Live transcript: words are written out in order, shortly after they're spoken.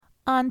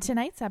On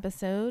tonight's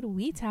episode,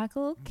 we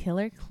tackle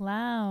killer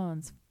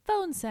clowns,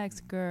 phone sex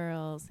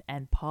girls,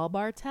 and Paul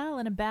Bartel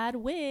in a bad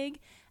wig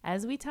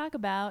as we talk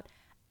about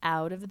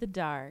Out of the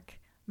Dark.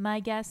 My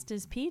guest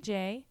is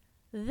PJ.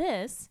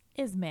 This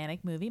is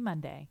Manic Movie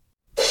Monday.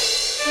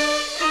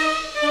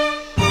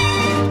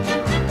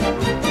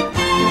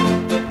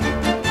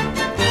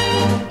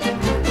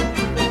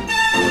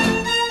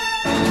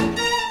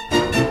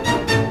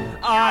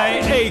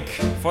 I ache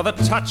for the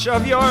touch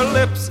of your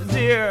lips,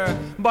 dear,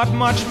 but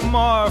much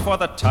more for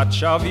the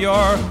touch of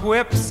your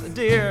whips,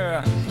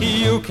 dear.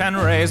 You can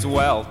raise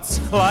welts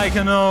like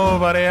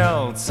nobody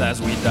else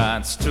as we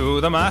dance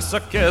to the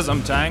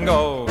masochism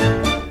tango.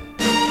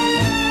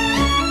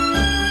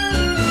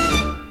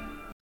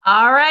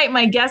 All right,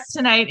 my guest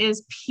tonight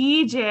is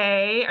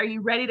PJ. Are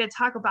you ready to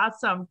talk about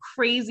some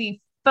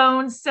crazy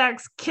phone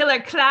sex killer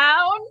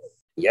clowns?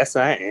 Yes,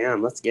 I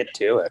am. Let's get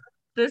to it.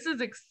 This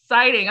is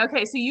exciting.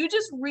 Okay, so you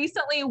just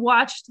recently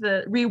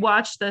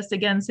rewatched this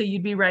again, so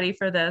you'd be ready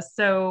for this.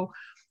 So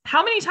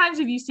how many times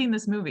have you seen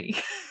this movie?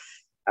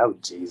 Oh,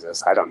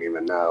 Jesus. I don't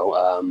even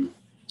know.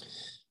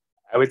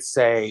 I would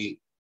say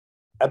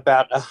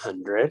about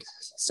 100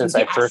 since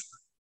I first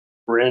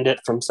rented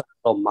it from some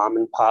little mom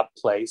and pop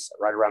place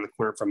right around the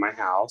corner from my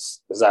house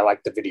because I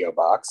like the video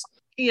box.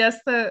 Yes,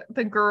 the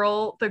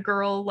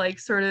girl like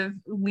sort of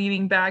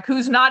leaning back,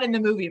 who's not in the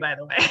movie, by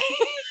the way.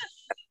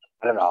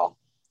 Not at all.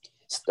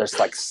 There's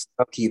like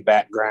smoky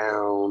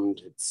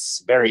background.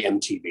 It's very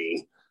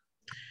MTV.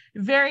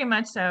 Very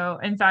much so.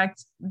 In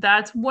fact,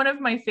 that's one of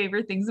my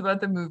favorite things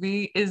about the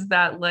movie is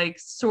that like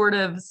sort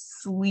of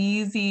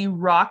sleazy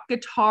rock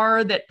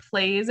guitar that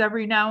plays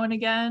every now and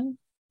again.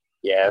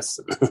 Yes.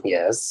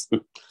 Yes.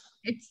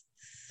 It's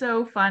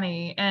so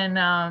funny. And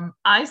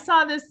I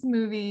saw this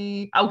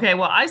movie. Okay,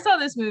 well, I saw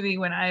this movie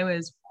when I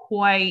was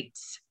quite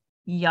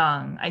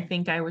young. I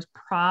think I was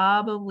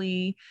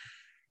probably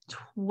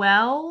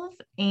 12,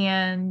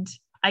 and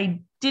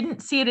I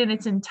didn't see it in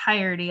its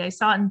entirety. I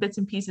saw it in bits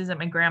and pieces at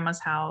my grandma's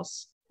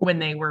house when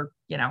they were,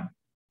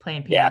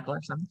 playing pinochle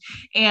or something.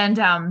 And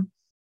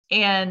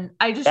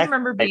I just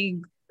remember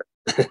being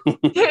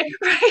right?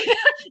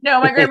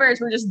 No, my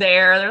grandparents were just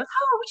there. They're like,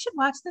 "Oh, we should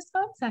watch this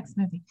phone sex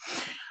movie."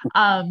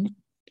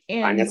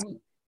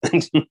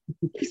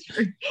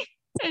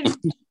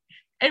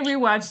 And we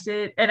watched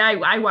it, and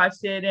I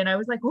watched it, and I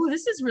was like, "Oh,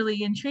 this is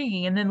really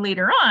intriguing." And then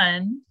later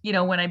on,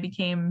 when I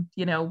became,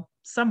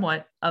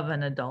 somewhat of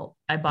an adult,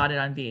 I bought it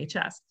on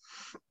VHS.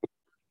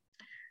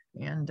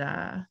 And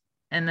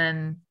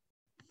then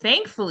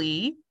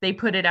thankfully they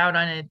put it on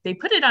a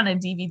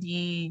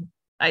DVD,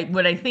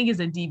 what I think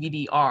is a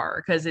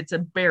DVD-R, because it's a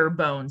bare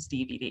bones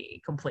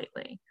DVD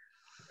completely.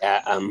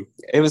 Yeah,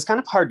 it was kind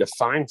of hard to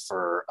find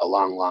for a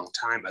long, long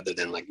time, other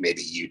than like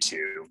maybe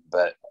YouTube,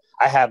 but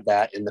I have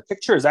that, and the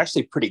picture is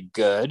actually pretty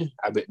good.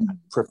 I would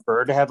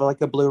prefer to have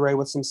like a Blu-ray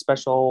with some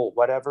special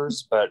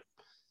whatevers, but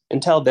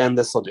until then,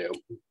 this will do.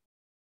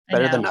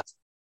 Better than nothing.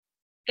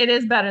 It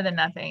is better than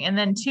nothing. And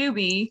then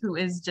Tubi, who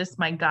is just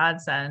my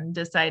godson,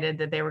 decided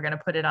that they were going to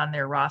put it on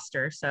their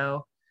roster.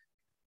 So,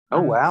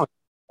 oh wow,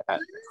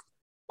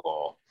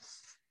 cool.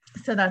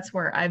 So that's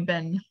where I've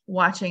been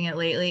watching it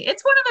lately.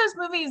 It's one of those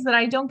movies that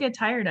I don't get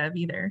tired of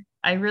either.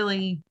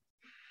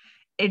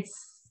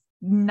 It's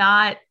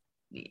not.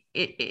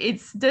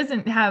 It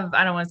doesn't have,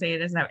 I don't want to say it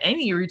doesn't have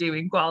any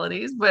redeeming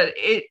qualities, but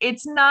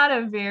it's not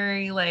a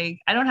very like,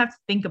 I don't have to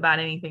think about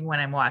anything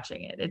when I'm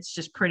watching it. It's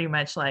just pretty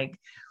much like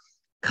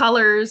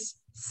colors,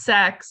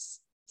 sex,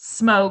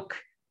 smoke,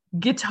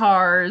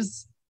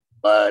 guitars,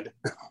 blood,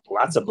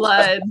 lots of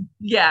blood.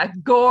 Yeah,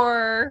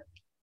 gore,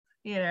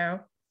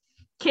 Cameron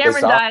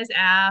Diaz's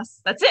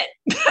ass. That's it.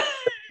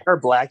 Her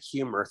black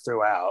humor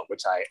throughout,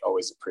 which I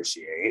always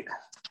appreciate.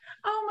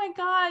 Oh my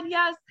God,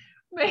 yes.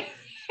 My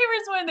favorite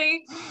is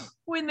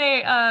when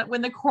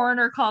the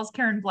coroner calls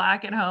Karen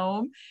Black at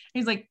home.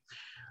 He's like,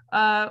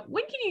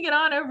 when can you get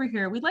on over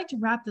here? We'd like to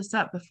wrap this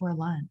up before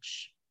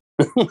lunch.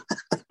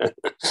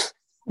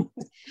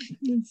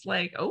 It's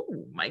like, oh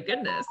my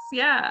goodness.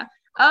 Yeah.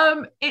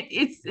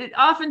 It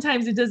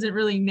oftentimes it doesn't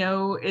really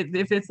know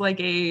if it's like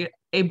a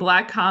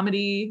black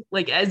comedy,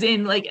 like as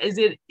in like, is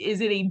it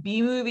a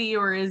B movie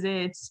or is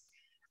it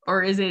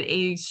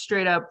a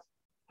straight up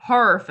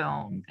horror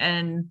film?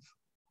 And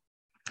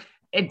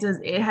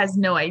it has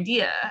no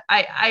idea.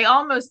 I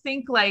almost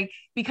think like,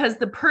 because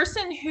the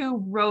person who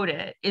wrote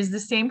it is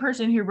the same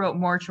person who wrote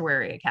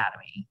Mortuary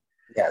Academy.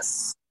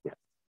 Yes.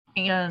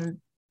 And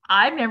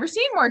I've never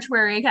seen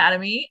Mortuary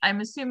Academy. I'm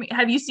assuming,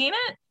 have you seen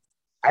it?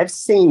 I've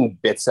seen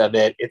bits of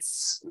it.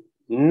 It's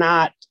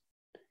not,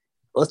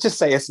 let's just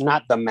say it's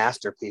not the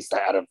masterpiece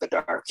that Out of the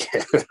Dark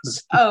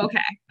is. Oh,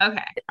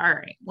 okay. All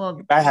right.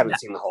 Well, I haven't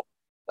seen the whole,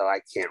 so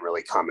I can't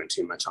really comment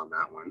too much on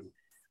that one.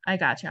 I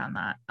got you on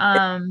that.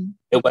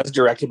 It was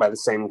directed by the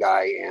same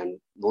guy, and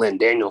Lynn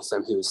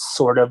Danielson, who's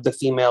sort of the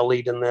female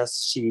lead in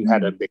this. She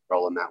had a big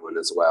role in that one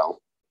as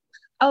well.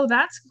 Oh,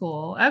 that's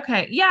cool.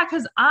 Okay. Yeah,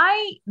 because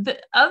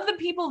of the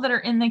people that are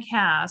in the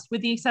cast,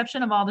 with the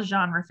exception of all the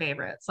genre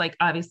favorites, like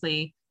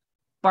obviously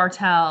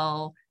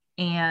Bartel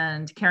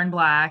and Karen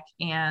Black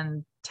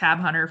and Tab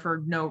Hunter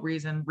for no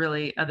reason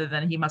really, other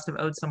than he must have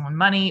owed someone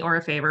money or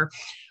a favor.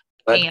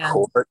 Bud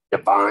Cort,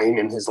 Divine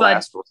in his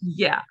last one.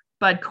 Yeah,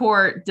 Bud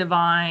Cort,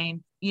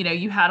 Divine. You know,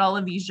 you had all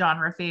of these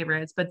genre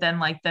favorites, but then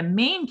like the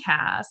main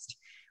cast,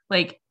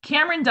 like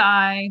Cameron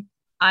Dye,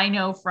 I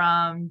know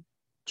from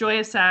Joy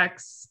of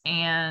Sex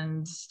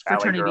and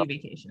Fraternity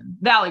Vacation.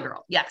 Valley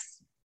Girl, yes.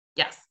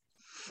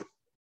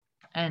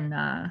 And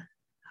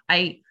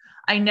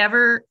I've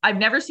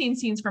never seen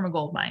Scenes from a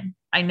Gold Mine.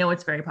 I know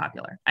it's very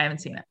popular. I haven't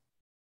seen it.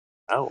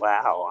 Oh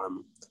wow.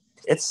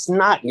 It's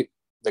not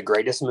the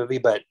greatest movie,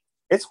 but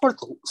it's worth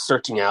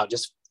searching out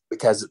just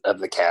because of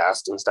the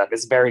cast and stuff.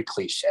 It's very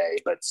cliche,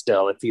 but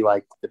still, if you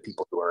like the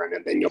people who are in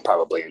it, then you'll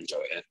probably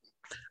enjoy it.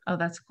 Oh,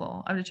 that's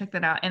cool. I have to check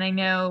that out. And I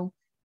know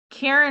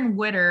Karen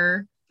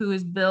Witter, who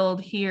is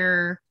billed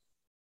here,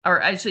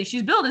 or actually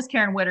she's billed as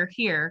Karen Witter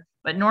here,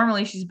 but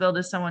normally she's billed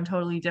as someone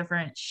totally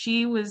different.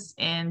 She was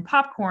in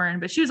Popcorn,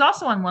 but she was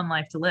also on One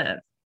Life to Live.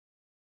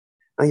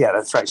 Oh yeah,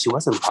 that's right. She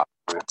was in Popcorn.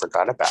 I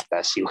forgot about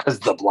that. She was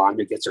the blonde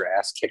who gets her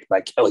ass kicked by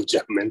Kelly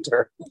Jo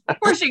Minter.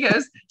 Where she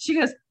goes,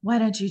 why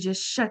don't you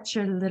just shut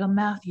your little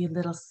mouth, you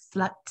little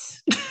slut?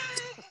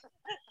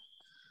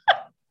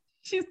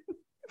 she's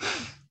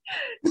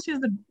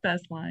the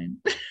best line.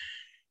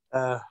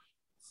 I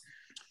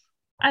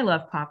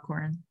love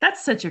Popcorn. That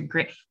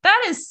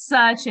is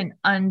such an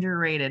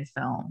underrated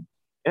film.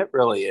 It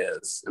really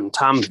is. And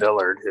Tom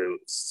Villard, who's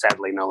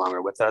sadly no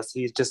longer with us,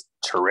 he's just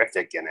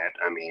terrific in it.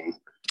 I mean,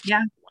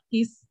 yeah,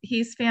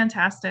 he's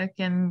fantastic,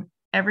 and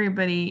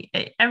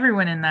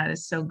everyone in that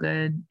is so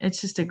good. It's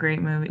just a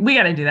great movie. We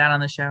got to do that on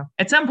the show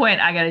at some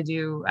point. I got to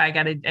do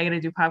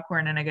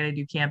Popcorn, and I got to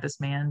do Campus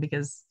Man,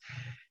 because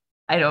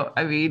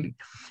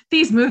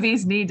these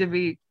movies need to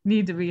be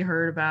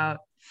heard about.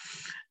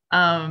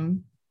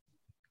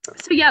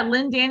 So yeah,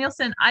 Lynn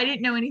Danielson, I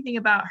didn't know anything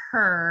about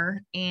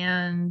her,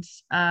 and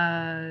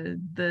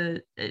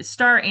the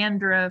Star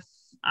Andref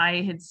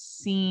I had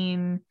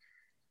seen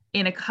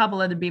in a couple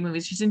of the B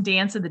movies. She's in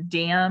Dance of the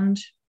Damned.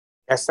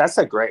 Yes, that's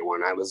a great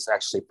one. I was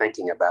actually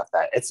thinking about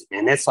that.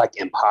 It's like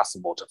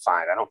impossible to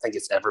find. I don't think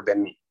it's ever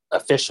been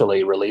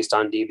officially released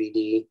on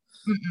DVD,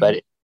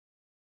 but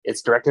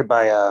it's directed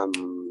by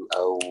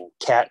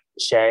Cat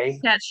Shea.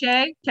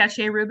 Cat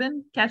Shea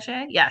Rubin. Cat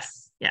Shea.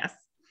 Yes.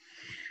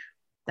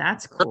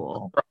 That's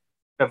cool.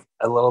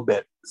 A little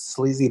bit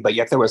sleazy, but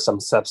yet there was some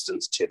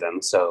substance to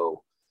them.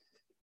 So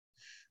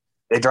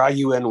they draw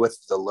you in with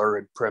the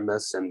lurid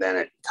premise, and then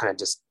it kind of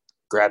just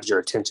grabs your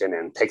attention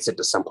and takes it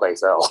to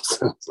someplace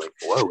else. It's like,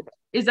 whoa.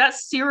 Is that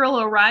Cyril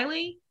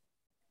O'Reilly?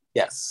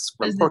 Yes,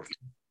 from Porky's.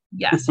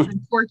 Yes,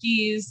 from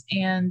Porky's,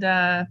 and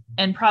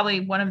probably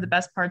one of the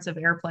best parts of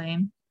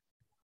Airplane,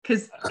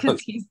 because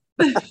he's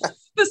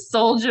the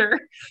soldier.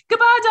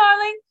 Goodbye,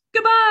 darling.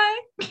 Goodbye.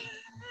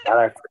 God,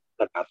 I forgot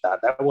about that.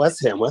 That was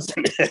him,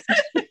 wasn't it?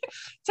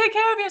 Take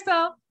care of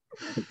yourself.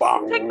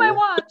 Bong. Take my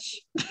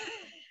watch. But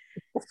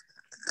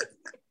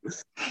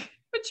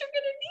you're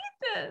gonna need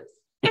this.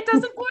 It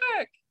doesn't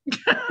work.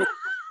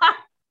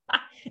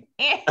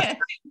 And,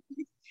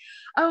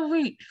 oh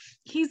wait,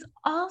 is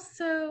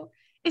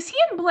he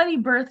in Bloody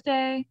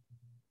Birthday?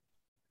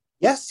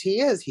 Yes,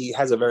 he is. He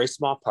has a very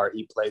small part.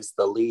 He plays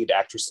the lead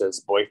actress's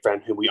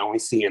boyfriend, who we only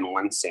see in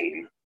one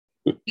scene.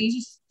 He's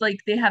just like,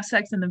 they have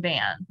sex in the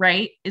van,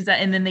 right? Is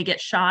that, and then they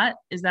get shot?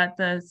 Is that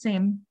the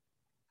same?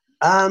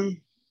 No,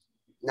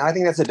 I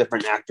think that's a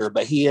different actor,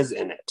 but he is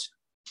in it.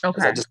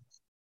 Okay. I just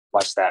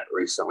watched that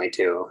recently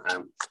too.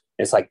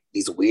 It's like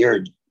these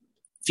weird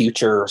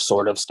future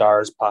sort of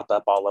stars pop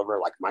up all over.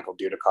 Like Michael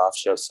Dudikoff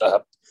shows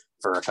up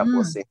for a couple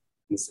of scenes,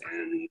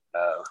 and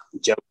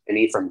Joe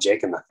Kinney from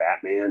Jake and the Fat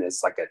Man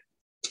is like a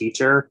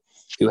teacher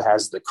who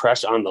has the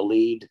crush on the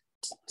lead,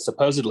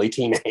 supposedly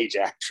teenage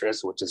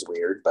actress, which is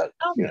weird, but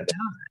God.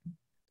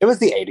 It was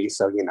the 80s,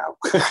 so you know.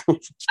 Oh,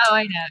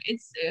 I know.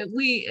 It's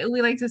we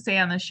like to say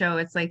on the show,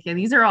 it's like, yeah,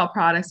 these are all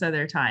products of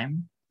their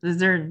time.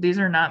 These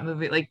are not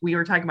movie, like we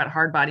were talking about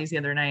Hard Bodies the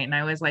other night, and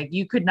I was like,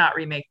 you could not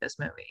remake this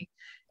movie,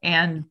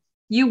 and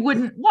you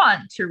wouldn't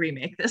want to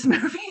remake this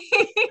movie.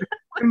 It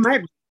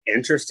might be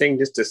interesting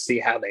just to see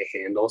how they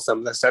handle some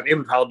of the stuff. It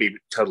would probably be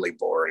totally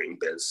boring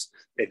because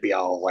they'd be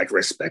all like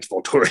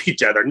respectful toward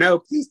each other. No,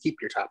 please keep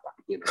your top on,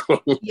 you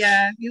know.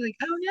 Yeah, be like,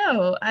 oh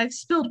no, I've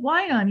spilled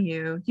wine on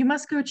you. You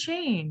must go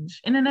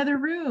change in another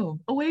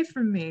room away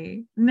from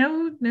me.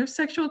 No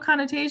sexual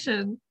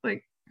connotation.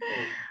 Like,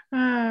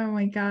 oh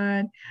my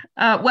God.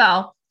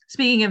 Well,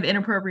 speaking of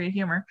inappropriate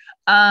humor,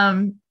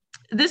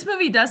 this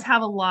movie does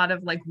have a lot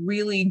of like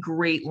really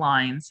great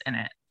lines in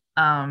it.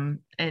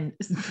 And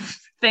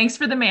thanks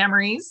for the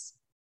memories.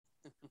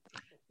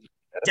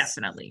 Yes.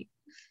 Definitely.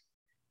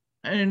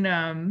 And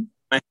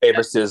my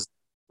favorite is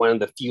one of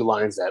the few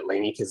lines that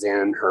Lainey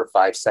Kazan, her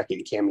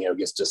 5-second cameo,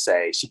 gets to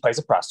say. She plays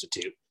a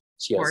prostitute.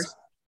 She has,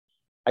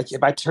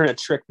 if I turn a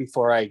trick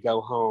before I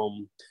go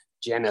home,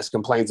 Janice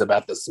complains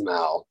about the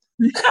smell.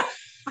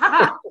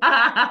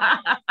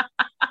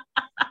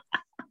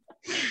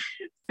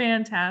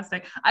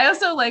 Fantastic. I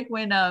also like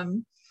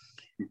when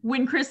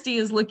when Christy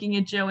is looking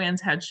at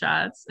Joanne's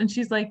headshots and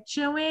she's like,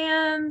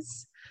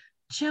 Joanne's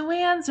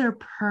are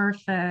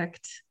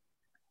perfect,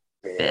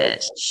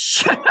 bitch.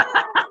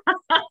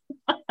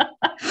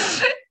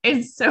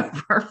 It's so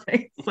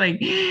perfect. It's like,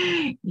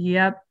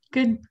 yep,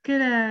 good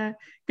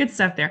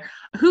stuff there.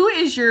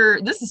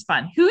 This is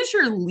fun. Who's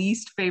your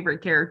least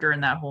favorite character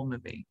in that whole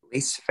movie?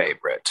 Least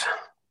favorite?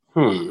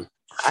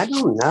 I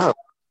don't know.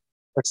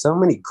 There's so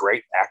many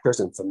great actors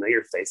and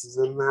familiar faces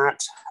in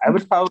that. I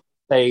would probably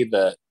say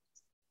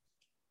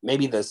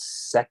maybe the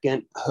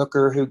second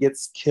hooker who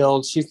gets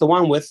killed. She's the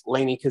one with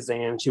Lainey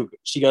Kazan.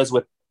 She goes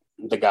with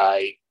the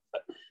guy,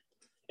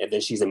 and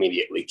then she's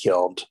immediately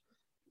killed.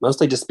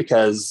 Mostly just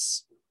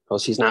because, well,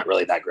 she's not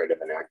really that great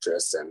of an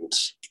actress,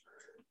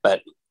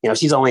 but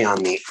she only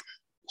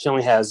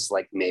has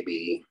like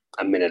maybe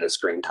a minute of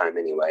screen time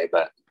anyway.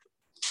 But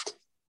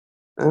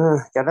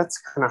yeah, that's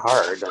kind of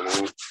hard. I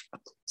mean,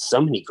 so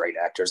many great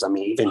actors. I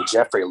mean, even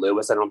Jeffrey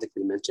Lewis. I don't think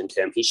we mentioned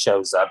him. He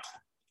shows up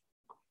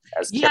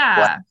as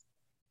Black.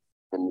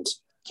 And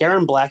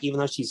Karen Black, even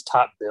though she's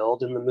top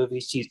billed in the movie,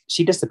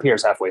 she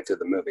disappears halfway through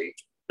the movie.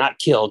 Not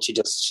killed, she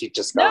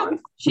just gone. No,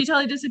 she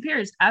totally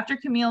disappears. After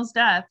Camille's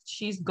death,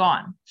 she's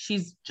gone.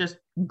 She's just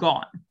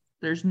gone.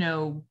 There's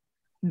no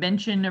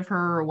mention of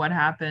her or what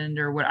happened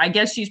or what. I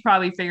guess she's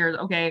probably figured,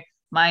 okay,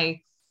 my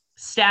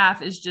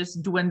staff is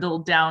just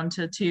dwindled down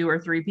to 2 or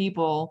 3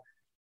 people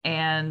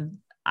and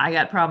I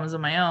got problems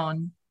of my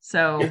own.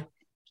 So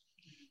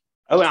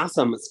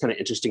awesome. It's kind of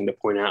interesting to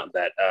point out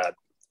that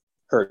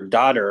her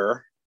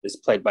daughter is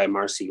played by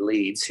Marcy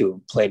Leeds,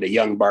 who played a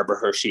young Barbara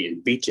Hershey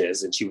in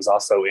Beaches, and she was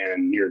also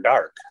in Near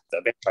Dark,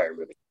 the vampire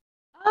movie.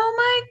 Oh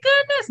my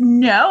goodness.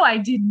 No, I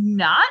did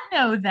not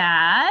know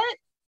that.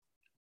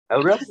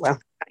 Oh, really? Well,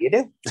 you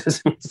do.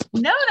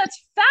 No,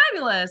 that's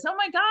fabulous. Oh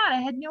my God, I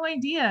had no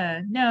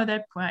idea. No,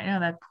 that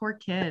poor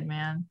kid,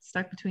 man,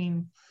 stuck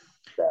between.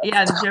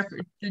 Yeah,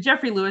 the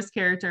Jeffrey Lewis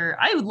character.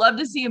 I would love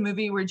to see a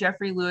movie where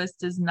Jeffrey Lewis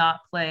does not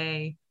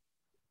play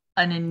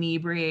an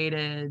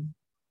inebriated,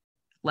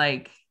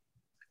 like,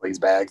 please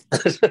bag.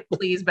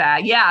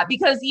 Yeah,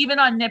 because even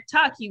on Nip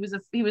Tuck, he was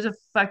a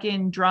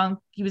fucking drunk.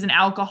 He was an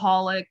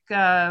alcoholic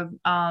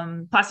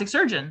plastic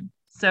surgeon.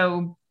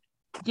 So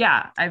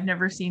yeah, I've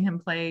never seen him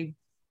play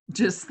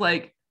just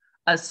like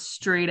a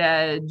straight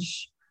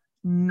edge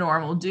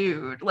normal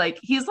dude. Like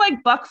he's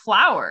like Buck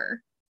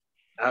Flower.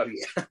 Oh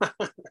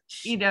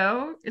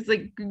yeah. It's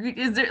like,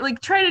 is there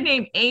like, try to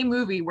name a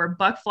movie where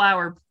Buck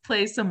Flower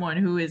plays someone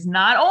who is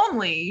not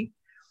only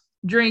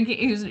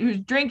drinking, who's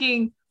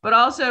drinking, but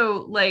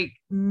also like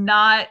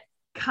not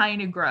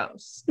kind of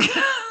gross.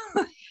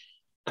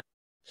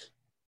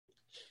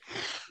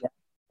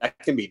 That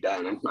can be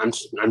done.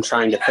 I'm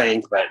trying to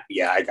think, but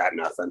yeah, I got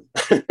nothing.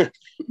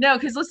 No,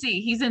 because let's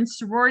see, he's in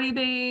Sorority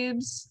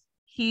Babes.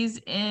 He's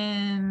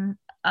in.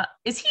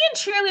 Is he in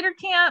Cheerleader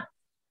Camp?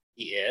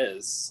 He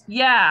is.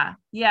 Yeah,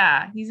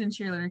 he's in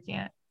Cheerleader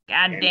Camp.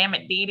 God damn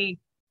it, Dee Dee.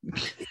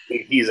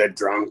 He's a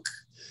drunk.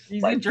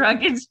 He's a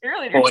drunk in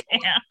Cheerleader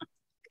Camp.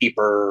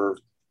 Keeper,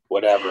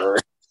 whatever.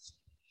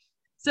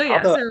 So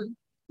yeah, but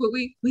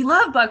we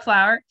love Buck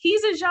Flower.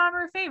 He's a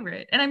genre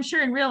favorite, and I'm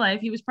sure in real life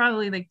he was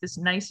probably like this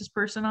nicest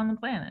person on the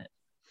planet.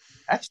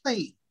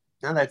 Actually,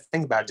 now that I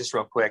think about it, just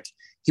real quick,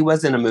 he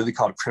was in a movie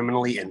called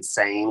Criminally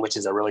Insane, which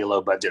is a really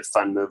low budget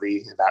fun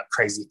movie about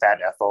crazy fat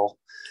Ethel.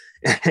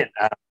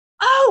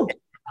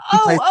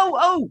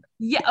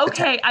 Yeah.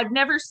 Okay, I've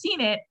never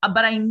seen it,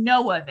 but I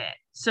know of it.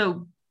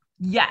 So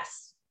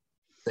yes.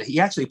 He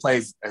actually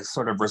plays a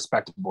sort of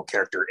respectable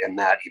character in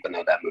that, even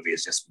though that movie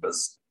is just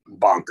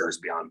bonkers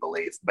beyond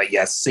belief. But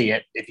yes, see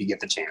it if you get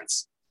the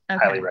chance.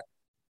 Okay. Highly recommend.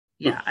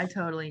 Yeah, I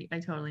totally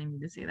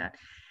need to see that.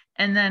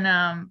 And then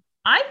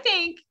I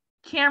think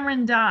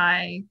Cameron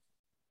Dye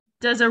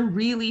does a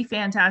really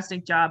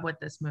fantastic job with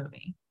this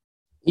movie.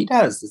 He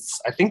does.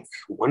 It's, I think,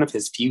 one of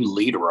his few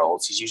lead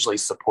roles. He's usually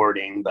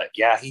supporting, but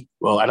yeah,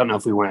 I don't know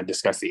if we want to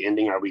discuss the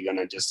ending. Or are we going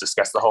to just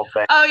discuss the whole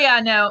thing? Oh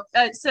yeah, no.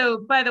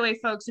 So by the way,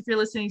 folks, if you're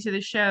listening to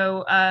the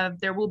show,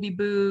 there will be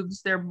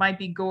boobs, there might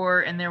be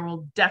gore, and there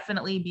will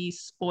definitely be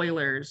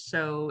spoilers.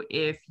 So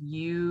if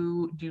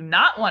you do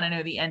not want to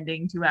know the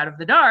ending to Out of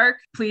the Dark,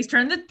 please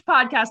turn the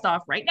podcast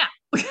off right now.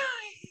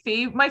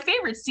 My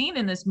favorite scene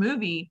in this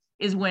movie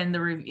is when the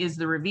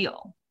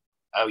reveal.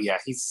 Oh yeah,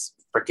 he's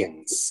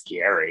freaking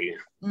scary.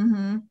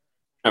 Mm-hmm.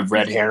 Of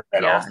red hair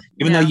at all.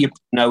 Even though you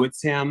know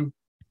it's him,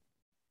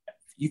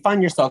 you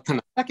find yourself kind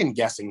of second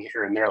guessing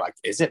here and there. Like,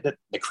 is it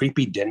the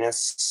creepy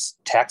dentist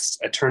tax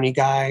attorney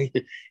guy?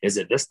 Is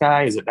it this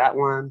guy? Is it that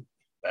one?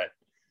 But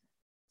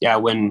yeah,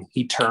 when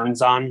he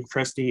turns on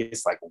Christy,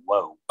 it's like,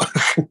 whoa.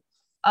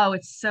 Oh,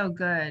 it's so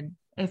good.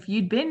 If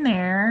you'd been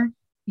there,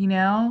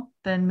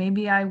 then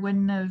maybe I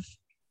wouldn't have.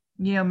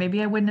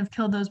 Maybe I wouldn't have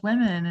killed those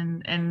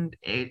women, and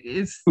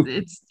it's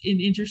an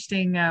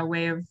interesting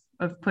way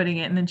of putting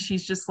it. And then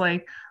she's just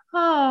like,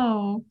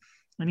 oh,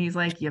 and he's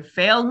like, you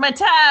failed my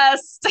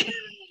test.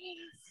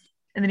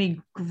 And then he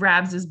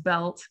grabs his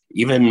belt.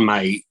 Even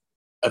my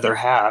other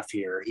half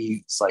here,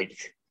 he's like,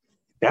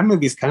 that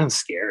movie's kind of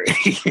scary.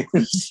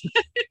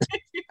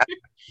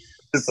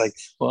 It's like,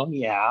 well,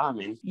 yeah, I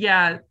mean,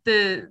 Yeah,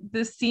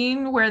 the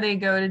scene where they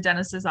go to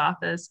Dennis's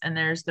office and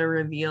there's the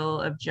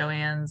reveal of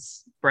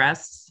Joanne's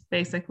breasts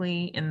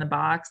basically in the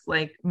box.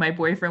 Like my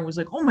boyfriend was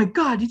like, "Oh my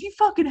God, did you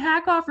fucking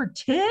hack off her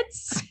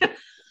tits?"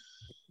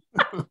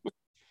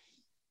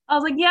 I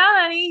was like,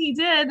 "Yeah, honey, he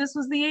did. This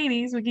was the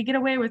 80s. We could get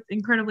away with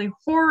incredibly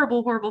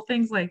horrible, horrible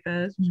things like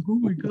this." Like, oh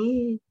my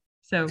God.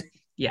 So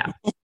yeah.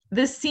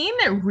 The scene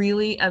that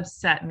really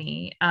upset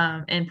me,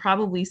 and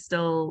probably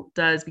still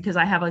does because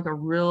I have like a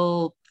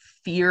real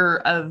fear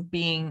of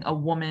being a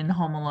woman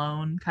home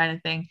alone kind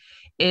of thing,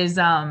 is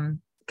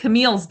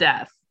Camille's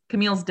death.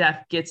 Camille's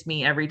death gets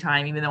me every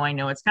time, even though I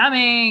know it's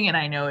coming and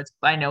I know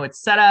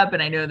it's set up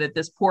and I know that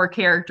this poor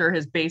character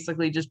has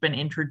basically just been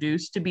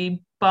introduced to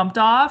be bumped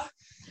off.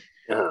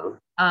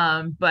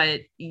 uh,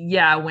 But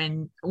yeah,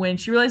 when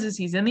she realizes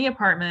he's in the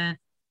apartment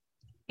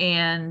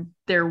and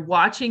they're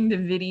watching the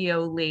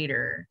video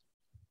later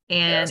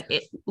and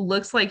yes. it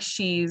looks like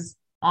she's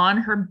on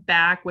her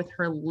back with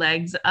her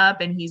legs up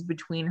and he's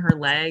between her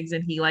legs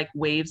and he like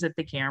waves at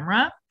the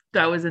camera.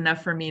 That was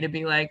enough for me to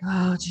be like,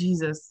 oh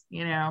Jesus,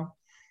 you know.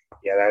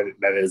 Yeah,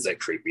 that is a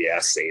creepy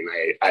ass scene.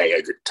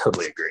 I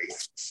totally agree.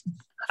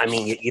 I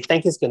mean, you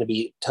think it's going to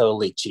be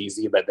totally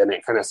cheesy, but then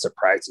it kind of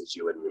surprises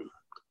you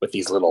with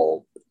these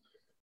little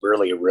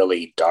really,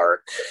 really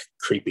dark,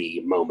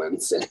 creepy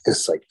moments. And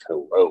it's like,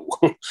 oh,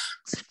 whoa.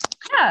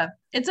 Yeah,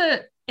 it's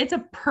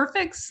a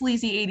perfect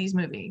sleazy 80s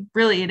movie.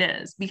 Really it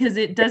is, because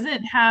it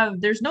doesn't have,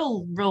 there's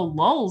no real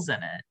lulls in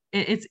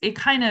it. It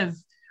kind of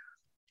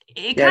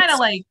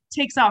like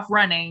takes off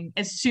running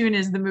as soon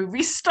as the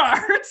movie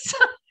starts.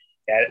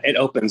 Yeah, it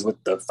opens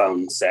with the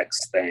phone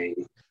sex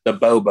thing, the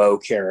Bobo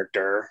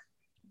character.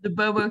 The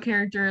Bobo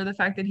character, the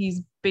fact that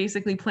he's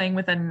basically playing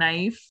with a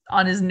knife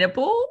on his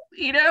nipple,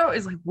 you know,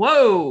 is like,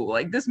 whoa,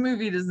 like this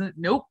movie doesn't,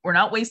 nope, we're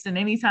not wasting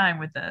any time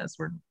with this.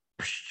 We're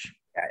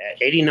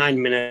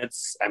 89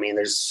 minutes. I mean,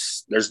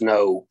 there's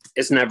no,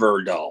 it's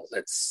never dull.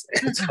 It's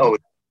always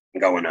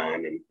going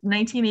on. And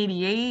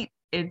 1988,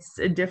 it's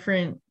a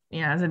different,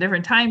 it's a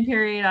different time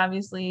period,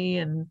 obviously.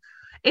 And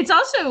it's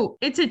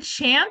a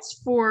chance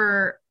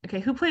for, okay,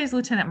 who plays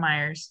Lieutenant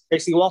Myers?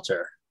 Tracy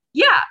Walter.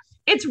 Yeah,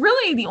 it's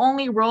really the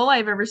only role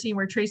I've ever seen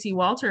where Tracy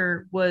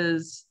Walter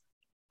was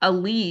a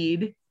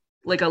lead,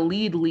 like a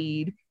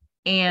lead,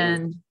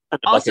 and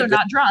also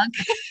not drunk.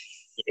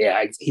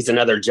 Yeah, he's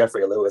another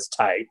Jeffrey Lewis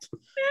type.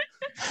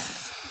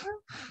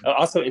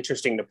 Also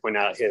interesting to point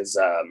out, his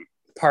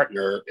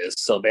partner is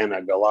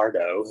Sylvana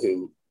Gallardo,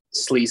 who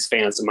sleaze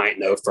fans might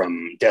know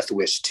from Death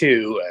Wish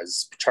 2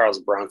 as Charles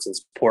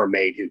Bronson's poor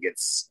maid who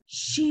gets...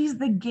 She's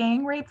the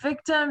gang rape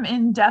victim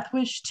in Death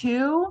Wish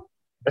 2?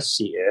 Yes,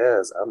 she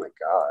is. Oh my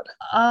God.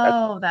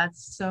 Oh,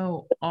 that's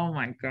so... Oh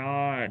my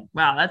God.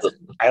 Wow, that's...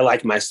 I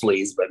like my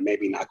sleaze, but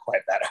maybe not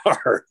quite that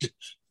hard.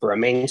 For a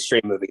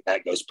mainstream movie,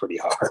 that goes pretty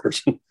hard.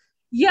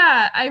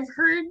 Yeah, I've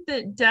heard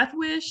that Death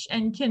Wish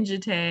and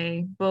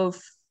Kinjite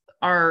both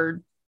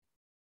are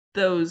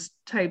those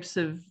types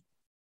of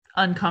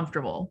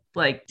uncomfortable,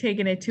 like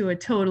taking it to a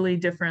totally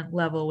different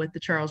level with the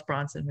Charles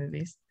Bronson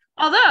movies.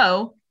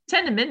 Although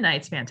 10 to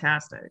Midnight's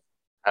fantastic.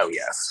 Oh,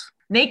 yes.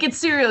 Naked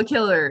serial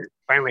killer.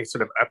 Finally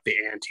sort of up the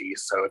ante.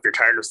 So if you're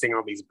tired of seeing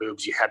all these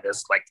boobs, you have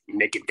this like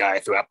naked guy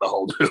throughout the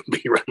whole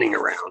movie running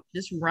around.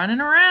 Just running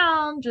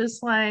around,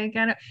 just like...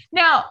 I don't...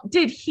 Now,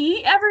 did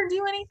he ever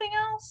do anything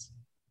else?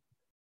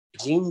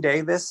 Gene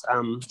Davis,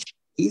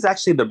 he's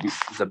actually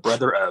the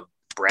brother of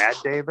Brad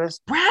Davis.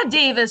 Brad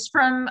Davis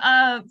from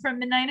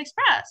Midnight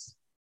Express.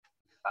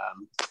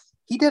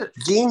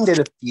 Gene did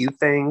a few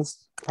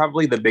things.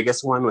 Probably the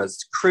biggest one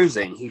was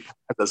Cruising. He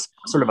has this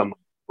sort of a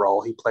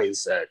role. He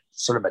plays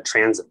sort of a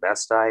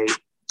transvestite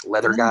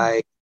leather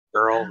guy,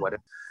 girl,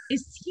 whatever.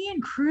 Is he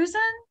in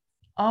Cruising?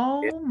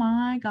 Oh yeah.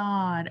 My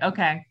God.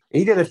 Okay.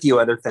 He did a few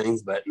other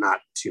things, but not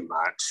too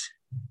much.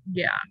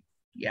 Yeah.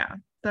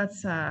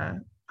 That's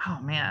oh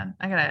man,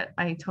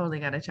 I totally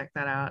gotta check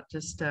that out.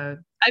 Just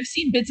I've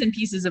seen bits and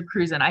pieces of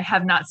Cruisin'. I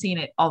have not seen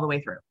it all the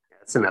way through.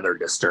 That's another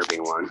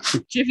disturbing one.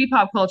 Jiffy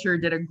Pop Culture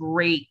did a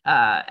great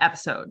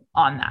episode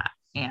on that,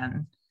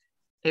 and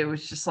it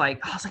was just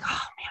like, I was like, oh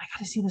man, I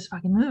gotta see this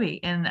fucking movie,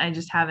 and I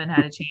just haven't had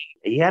a chance.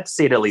 You have to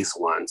see it at least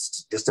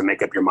once just to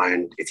make up your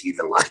mind if you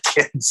even like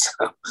it.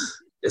 So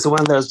it's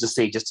one of those to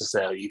see just to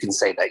say you can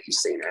say that you've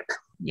seen it.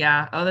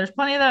 Yeah. Oh, there's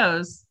plenty of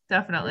those.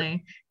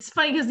 Definitely. It's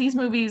funny because these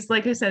movies,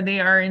 like I said, they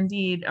are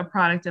indeed a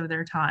product of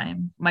their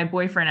time. My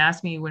boyfriend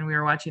asked me when we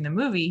were watching the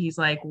movie, he's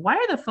like, why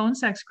are the phone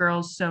sex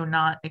girls so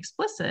not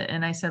explicit?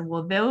 And I said,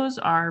 well,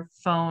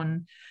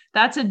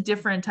 that's a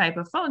different type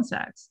of phone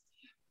sex.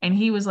 And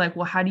he was like,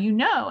 well, how do you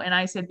know? And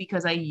I said,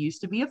 because I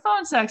used to be a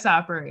phone sex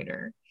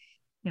operator.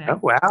 You know? Oh,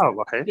 wow.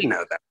 Well, I didn't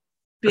know that.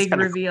 Big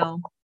reveal.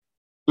 Cool.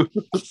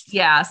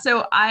 Yeah,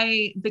 so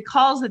the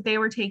calls that they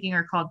were taking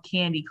are called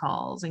candy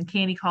calls, and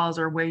candy calls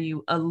are where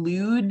you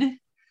allude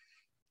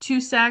to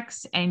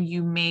sex and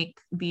you make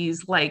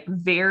these like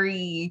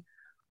very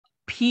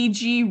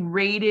PG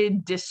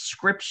rated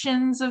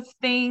descriptions of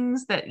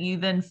things that you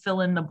then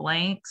fill in the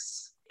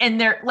blanks. and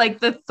they're like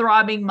the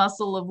throbbing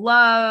muscle of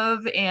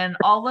love and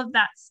all of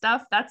that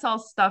stuff. That's all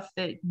stuff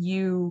that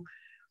you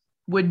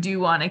would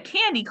do on a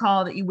candy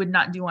call that you would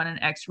not do on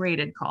an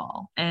X-rated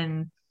call.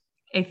 And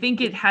I think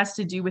it has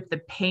to do with the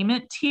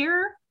payment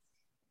tier.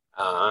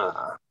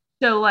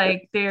 So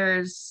like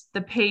there's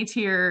the pay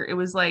tier. It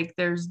was like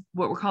there's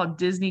what were called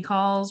Disney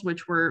calls,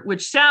 which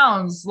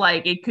sounds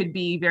like it could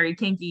be very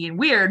kinky and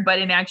weird, but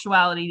in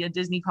actuality, a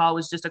Disney call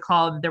was just a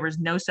call. There was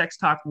no sex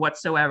talk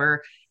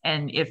whatsoever.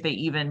 And if they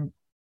even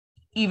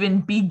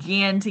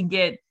began to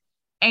get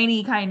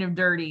any kind of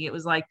dirty, it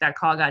was like that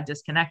call got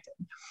disconnected.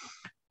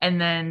 And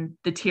then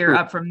the tier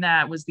up from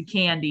that was the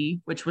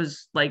candy, which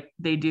was like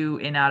they do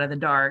in Out of the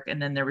Dark.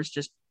 And then there was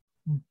just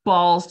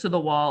balls to the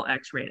wall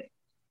X-rated,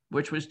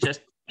 which was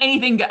just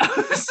anything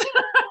goes.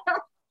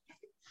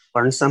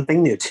 Learned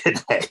something new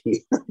today.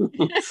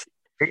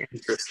 Very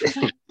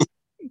interesting.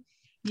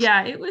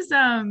 Yeah, it was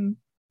an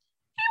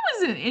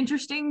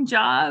interesting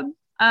job.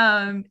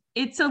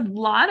 It's a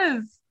lot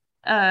of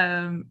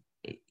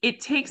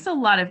it takes a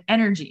lot of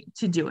energy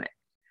to do it,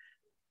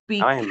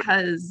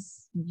 because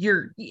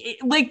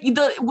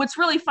what's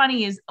really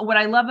funny is what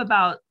I love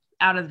about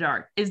Out of the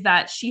Dark is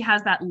that she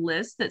has that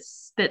list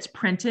that's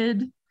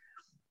printed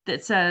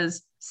that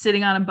says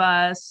sitting on a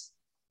bus,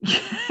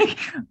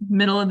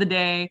 middle of the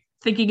day,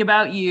 thinking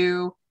about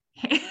you,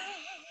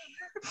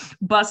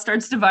 bus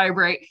starts to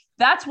vibrate.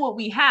 That's what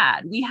we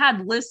had. We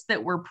had lists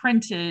that were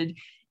printed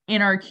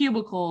in our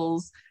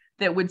cubicles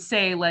that would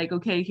say like,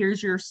 okay,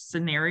 here's your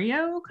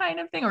scenario kind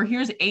of thing, or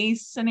here's a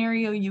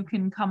scenario you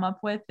can come up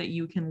with that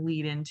you can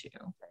lead into.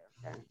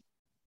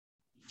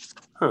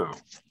 Huh.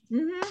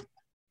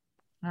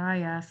 Ah,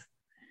 yes.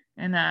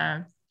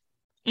 And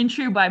in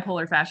true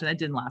bipolar fashion, that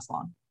didn't last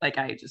long. Like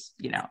I just,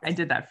 I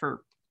did that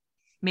for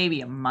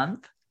maybe a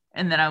month,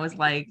 and then I was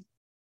like,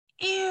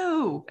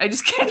 ew, I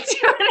just can't do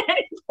it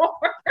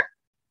anymore.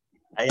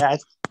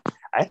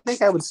 I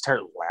think I would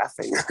start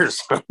laughing or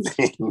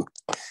something.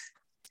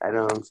 I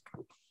don't.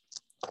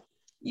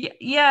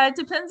 Yeah, it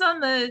depends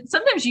on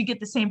sometimes you get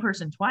the same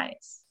person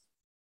twice.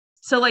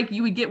 So like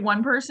you would get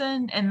one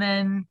person and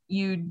then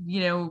you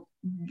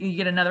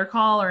get another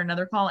call,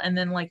 and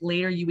then like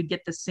later you would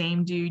get the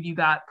same dude you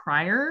got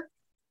prior,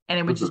 and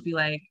it would just be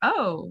like,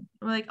 oh,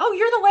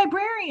 you're the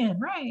librarian,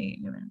 right?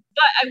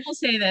 But I will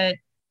say that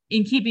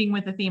in keeping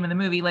with the theme of the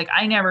movie, like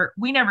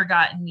we never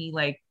got any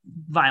like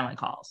violent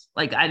calls.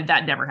 Like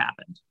that never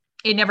happened.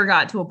 It never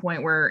got to a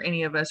point where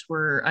any of us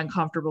were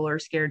uncomfortable or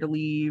scared to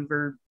leave,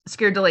 or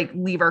scared to like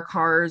leave our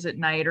cars at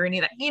night or any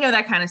of that,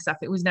 that kind of stuff.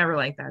 It was never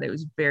like that. It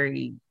was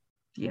very,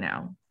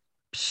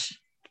 just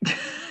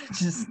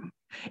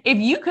if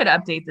you could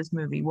update this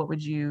movie,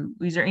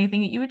 is there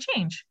anything that you would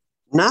change?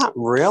 Not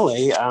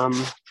really.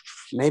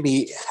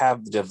 Maybe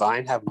have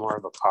Divine have more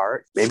of a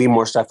part. Maybe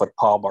more stuff with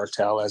Paul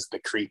Bartel as the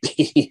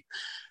creepy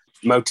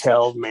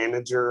motel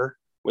manager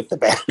with the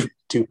bad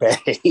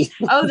toupee.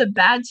 Oh, the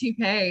bad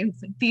toupee.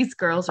 It's like, these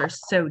girls are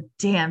so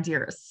damned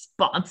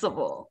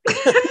irresponsible.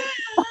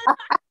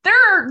 There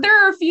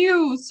are a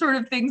few sort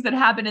of things that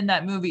happen in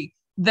that movie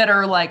that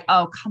are like,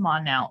 oh, come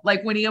on now.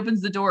 Like when he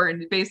opens the door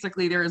and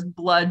basically there is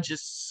blood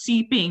just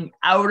seeping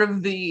out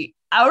of the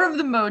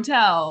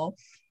motel.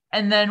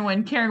 And then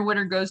when Karen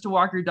Witter goes to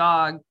walk her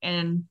dog,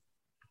 and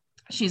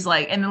she's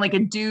like, and then like a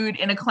dude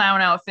in a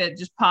clown outfit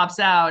just pops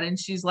out, and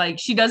she's like,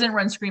 she doesn't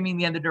run screaming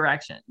the other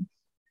direction.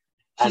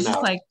 She's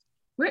just like,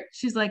 where?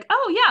 She's like,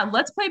 oh yeah,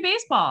 let's play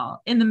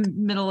baseball in the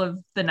middle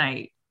of the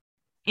night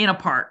in a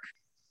park.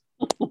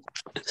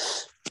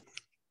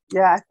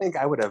 Yeah, I think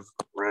I would have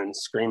run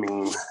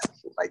screaming,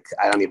 like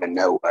I don't even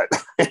know what,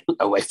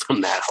 away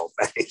from that whole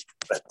thing.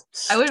 But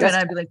I would have been.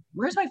 I'd be like,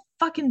 "Where's my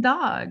fucking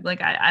dog?"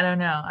 Like I don't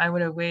know. I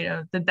would have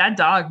waited. That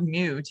dog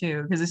knew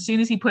too, because as soon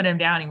as he put him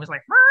down, he was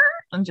like,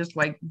 "Rrr," and just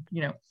like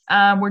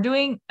We're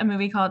doing a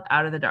movie called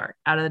Out of the Dark.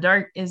 Out of the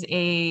Dark is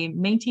a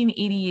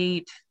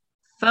 1988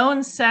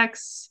 phone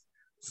sex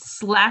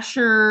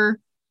slasher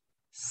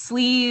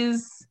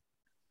sleaze.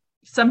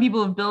 Some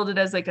people have billed it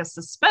as like a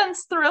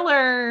suspense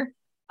thriller.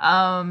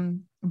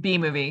 B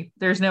movie.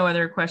 There's no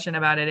other question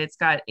about it. It's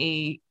got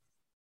a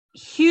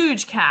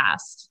huge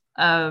cast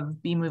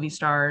of B movie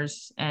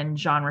stars and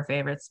genre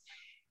favorites,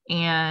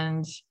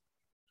 and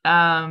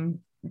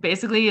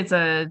basically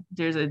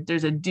there's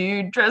a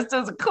dude dressed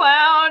as a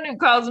clown who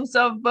calls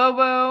himself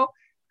Bobo,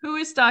 who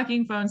is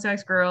stalking phone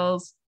sex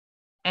girls,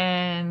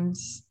 and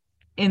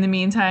in the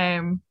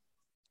meantime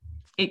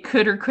it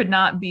could or could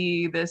not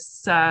be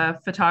this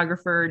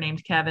photographer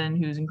named Kevin,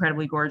 who's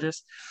incredibly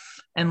gorgeous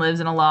and lives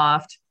in a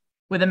loft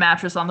with a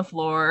mattress on the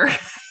floor.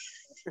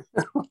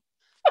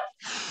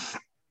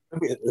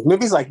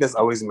 Movies like this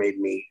always made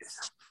me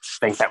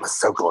think that was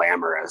so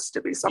glamorous,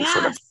 to be some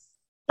sort of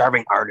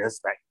starving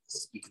artist that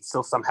you can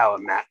still somehow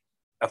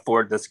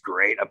afford this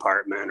great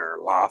apartment or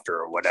loft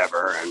or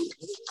whatever and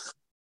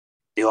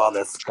do all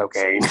this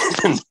cocaine.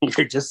 And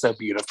you're just so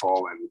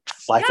beautiful, and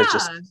life is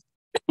just...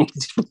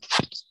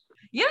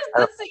 Yes,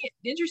 that's the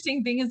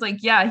interesting thing is like,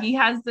 he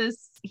has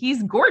this,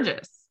 he's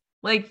gorgeous.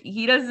 Like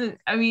he doesn't,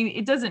 I mean,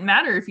 it doesn't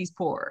matter if he's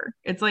poor.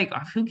 It's like,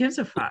 who gives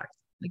a fuck?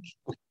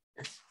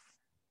 Like,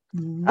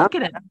 look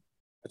at him.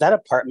 That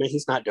apartment,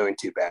 he's not doing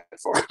too bad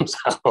for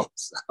himself.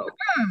 So.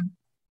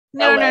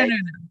 No, LA, no.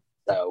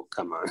 So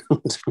come on.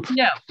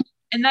 No.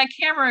 And that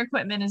camera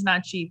equipment is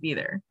not cheap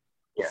either.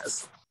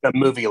 Yes. The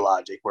movie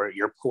logic where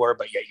you're poor,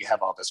 but yet you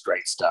have all this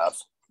great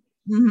stuff.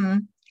 Mm-hmm.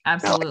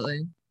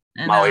 Absolutely.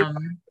 You know, like Molly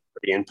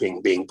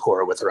being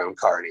poor with her own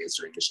car and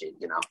answering machine,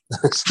 you know.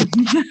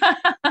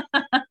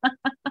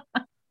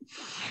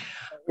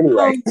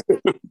 Anyway.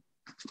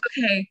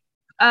 Okay.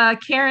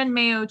 Karen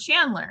Mayo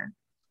Chandler,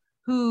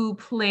 who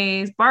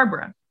plays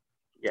Barbara.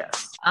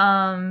 Yes.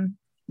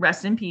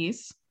 Rest in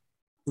peace.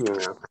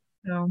 Yeah.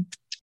 So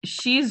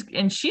she's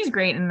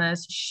great in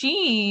this.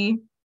 Did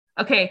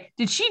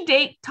she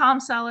date Tom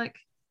Selleck?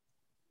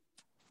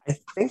 I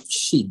think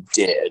she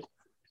did.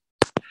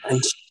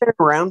 And she's been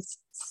around.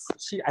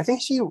 I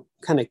think she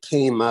kind of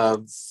came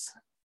of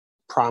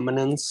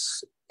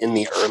prominence in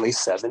the early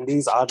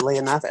 70s, oddly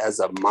enough, as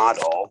a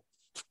model.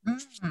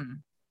 Mm-hmm.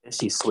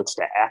 She switched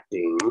to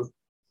acting.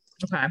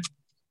 Okay.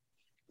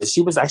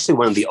 She was actually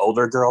one of the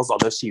older girls,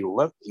 although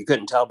you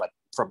couldn't tell, but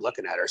from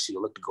looking at her, she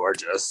looked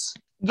gorgeous.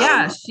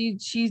 Yeah, she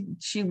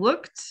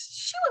looked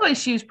like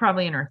she was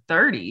probably in her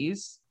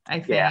 30s, I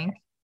think. Yeah.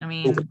 I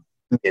mean,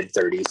 mid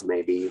 30s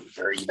maybe,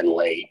 or even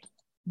late.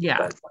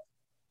 Yeah.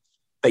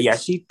 But yeah,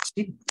 she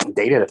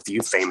dated a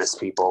few famous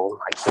people.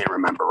 I can't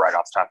remember right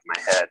off the top of my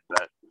head,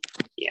 but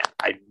yeah,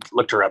 I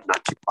looked her up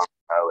not too long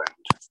ago, and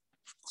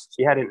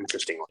she had an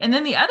interesting one. And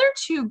then the other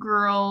two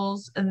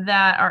girls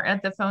that are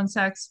at the phone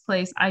sex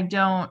place, I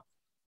don't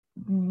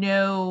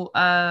know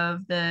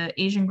of. The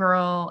Asian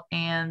girl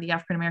and the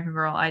African American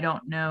girl. I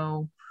don't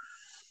know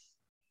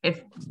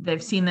if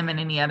they've seen them in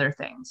any other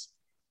things.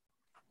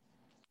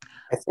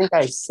 I think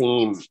I've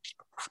seen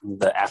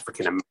the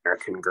African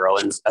American girl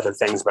in other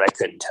things, but I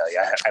couldn't tell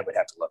you. I would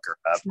have to look her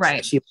up.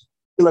 Right. She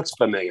looks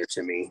familiar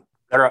to me.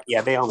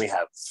 They only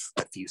have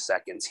a few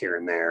seconds here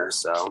and there,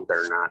 so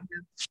they're not.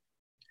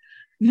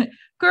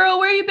 Girl,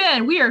 where you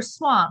been? We are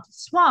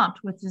swamped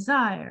with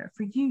desire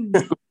for you.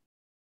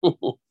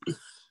 So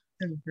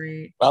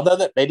great. Well,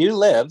 they do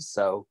live,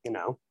 so you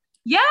know.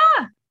 Yeah,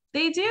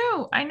 they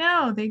do. I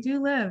know they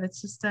do live.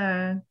 It's just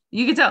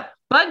you can tell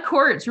Bud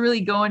Cort's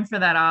really going for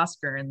that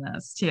Oscar in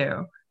this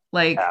too.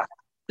 Like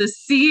the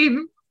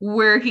scene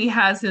where he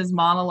has his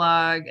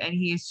monologue and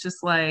he's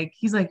like,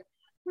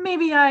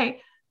 maybe I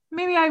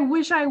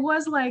wish I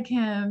was like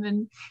him,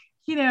 and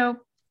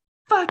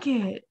fuck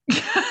it.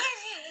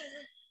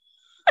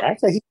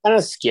 Actually, he's kind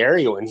of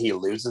scary when he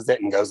loses it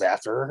and goes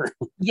after her.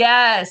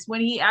 Yes, when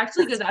he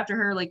actually goes after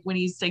her, like when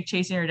he's like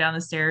chasing her down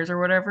the stairs or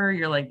whatever,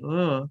 you're like,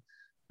 ugh.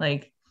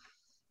 Like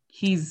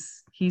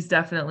he's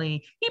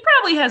definitely, he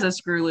probably has a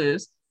screw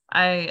loose.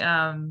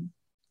 I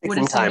would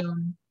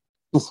assume.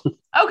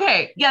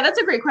 Okay, yeah, that's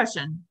a great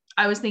question.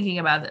 I was thinking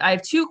about it. I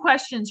have two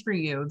questions for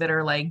you that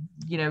are like,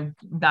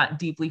 not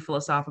deeply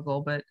philosophical,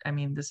 but I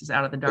mean, this is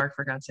out of the dark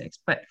for God's sakes.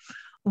 But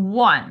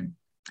one,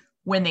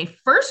 when they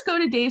first go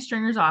to Dave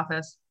Stringer's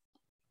office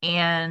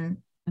and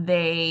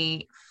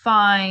they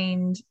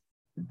find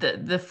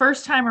the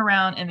first time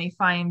around and they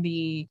find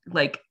the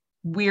like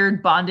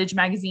weird bondage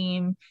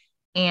magazine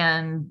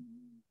and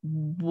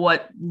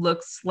what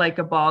looks like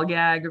a ball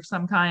gag of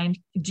some kind,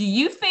 do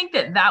you think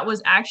that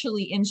was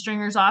actually in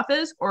Stringer's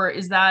office, or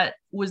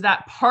was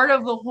that part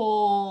of the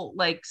whole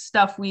like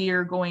stuff we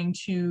are going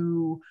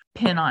to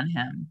pin on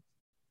him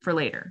for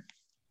later?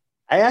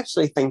 I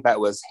actually think that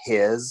was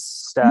his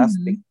stuff.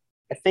 Mm-hmm.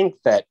 I think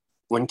that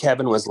when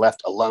Kevin was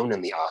left alone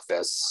in the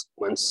office,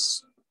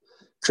 once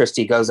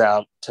Christy goes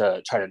out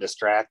to try to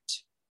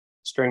distract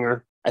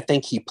Stringer, I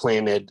think he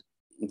planted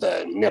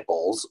the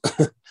nipples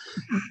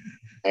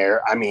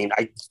there. I mean,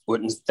 I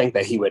wouldn't think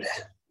that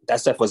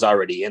that stuff was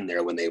already in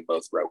there when they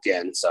both broke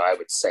in. So I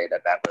would say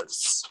that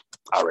was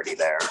already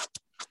there.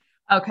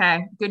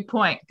 Okay. Good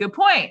point.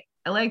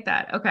 I like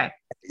that. Okay.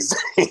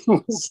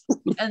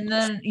 And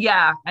then,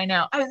 yeah, I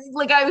know.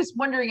 I was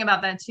wondering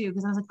about that too,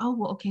 because I was like, oh,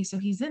 well, okay, so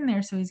he's in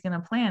there, so he's going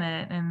to plan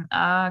it. And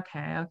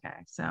okay.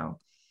 So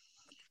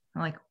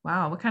I'm like,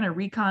 wow, what kind of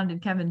recon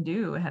did Kevin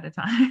do ahead of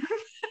time?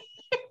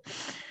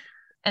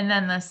 And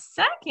then the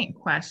second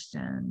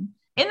question,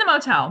 in the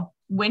motel,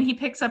 when he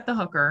picks up the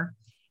hooker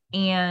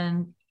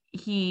and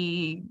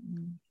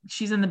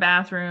she's in the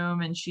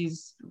bathroom and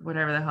she's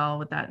whatever the hell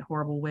with that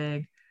horrible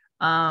wig,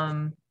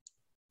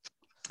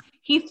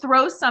 he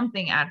throws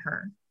something at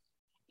her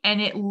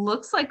and it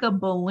looks like a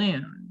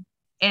balloon.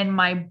 And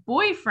my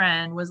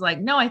boyfriend was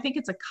like, no, I think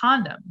it's a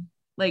condom.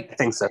 Like, I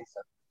think so.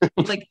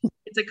 Like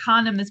it's a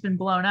condom that's been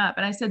blown up.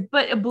 And I said,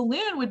 but a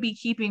balloon would be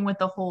keeping with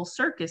the whole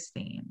circus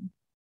theme.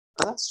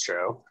 Oh, that's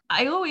true.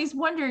 I always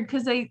wondered,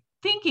 because I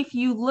think if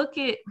you look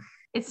at,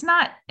 it's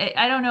not,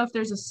 I don't know if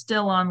there's a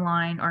still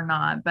online or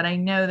not, but I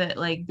know that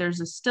like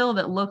there's a still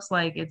that looks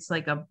like it's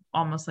like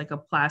almost like a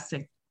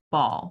plastic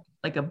ball,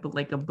 like a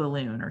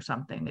balloon or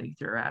something that he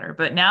threw at her.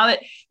 But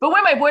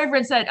when my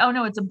boyfriend said, oh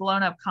no, it's a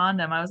blown up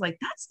condom, I was like,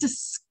 that's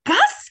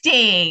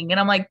disgusting. And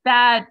I'm like,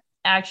 that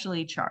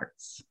actually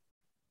charts.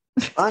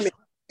 I mean,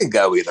 could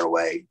go either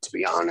way, to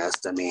be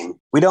honest. I mean,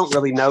 we don't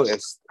really know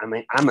if, I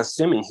mean, I'm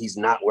assuming he's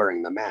not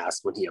wearing the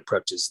mask when he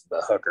approaches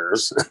the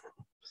hookers.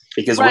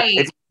 Because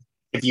right.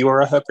 if you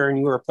were a hooker and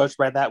you were approached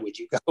by that, would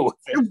you go with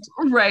it?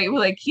 Right.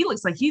 Like he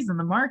looks like he's in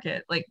the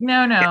market. Like,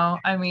 no.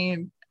 I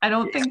mean, I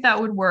don't think that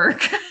would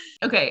work.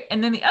 Okay.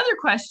 And then the other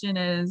question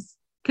is,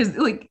 because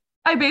like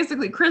I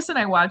basically, Chris and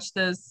I watched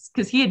this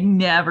because he had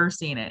never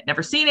seen it,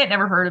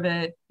 never heard of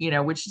it,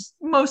 which is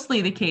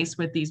mostly the case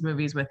with these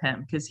movies with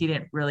him because he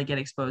didn't really get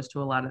exposed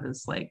to a lot of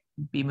this like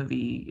B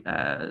movie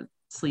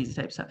sleazy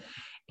type stuff.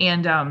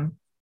 And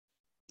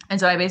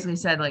so I basically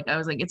said, like, I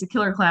was like, it's a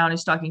killer clown who's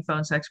stalking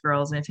phone sex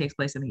girls and it takes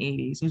place in the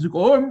 80s. He's like,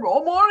 oh, I'm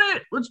on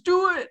it. Let's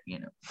do it.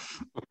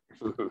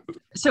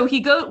 So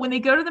when they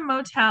go to the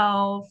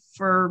motel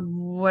for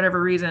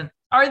whatever reason,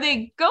 are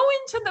they going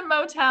to the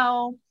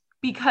motel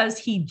because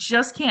he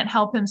just can't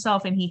help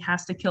himself and he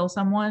has to kill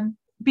someone?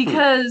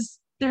 Because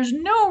there's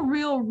no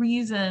real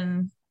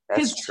reason.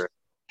 That's true.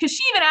 Because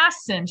she even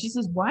asks him, she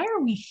says, why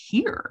are we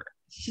here?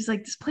 She's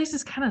like, this place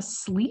is kind of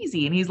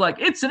sleazy. And he's like,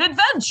 it's an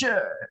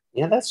adventure.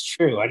 Yeah, that's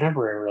true. I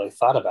never really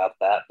thought about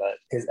that, but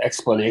his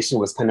explanation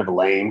was kind of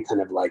lame,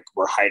 kind of like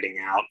we're hiding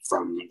out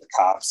from the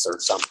cops or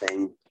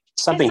something.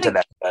 Something like, to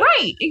that effect.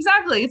 Right,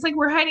 exactly. It's like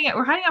we're hiding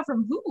out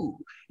from who?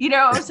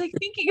 I was like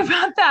thinking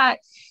about that.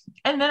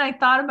 And then I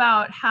thought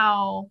about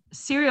how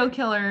serial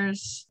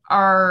killers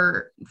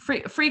are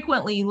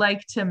frequently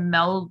like to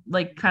meld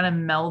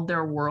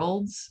their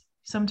worlds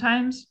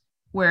sometimes,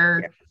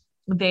 where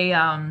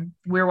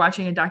we're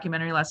watching a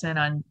documentary lesson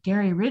on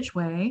Gary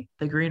Ridgway,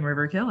 the Green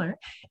River Killer,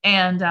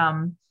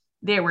 and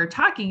they were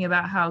talking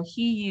about how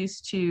he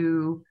used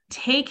to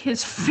take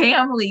his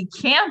family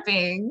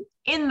camping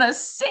in the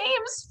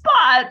same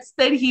spots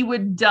that he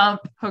would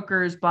dump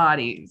hookers'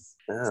 bodies.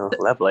 Oh,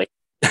 lovely.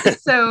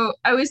 So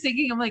I was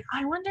thinking, I'm like,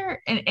 I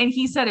wonder, and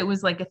he said it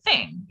was like a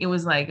thing. It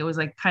was like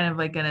kind of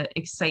like an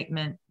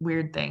excitement,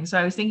 weird thing. So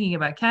I was thinking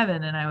about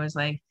Kevin and I was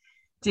like,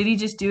 did he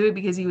just do it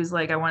because he was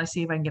like, I want to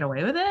see if I can get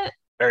away with it?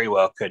 Very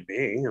well could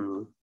be.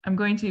 I'm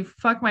going to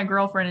fuck my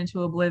girlfriend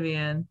into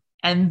oblivion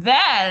and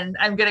then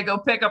I'm going to go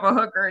pick up a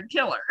hooker and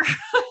kill her.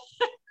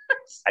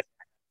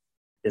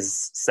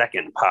 His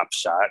second pop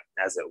shot,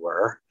 as it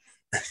were.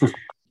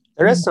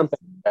 There is something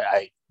that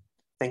I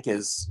think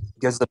gives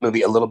the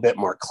movie a little bit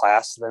more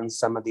class than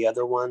some of the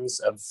other ones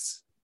of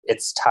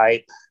its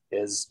type.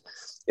 It's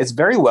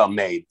very well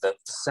made. The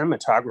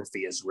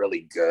cinematography is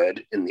really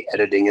good and the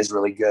editing is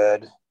really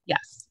good.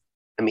 Yes.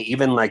 I mean,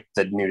 even like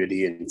the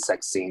nudity and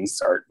sex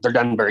scenes they're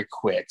done very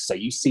quick. So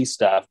you see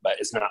stuff, but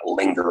it's not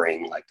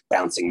lingering like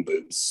bouncing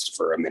boobs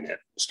for a minute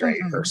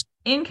straight. Mm-hmm.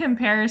 In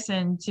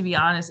comparison, to be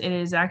honest, it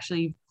is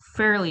actually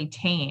fairly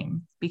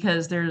tame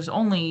because there's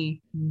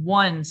only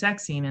one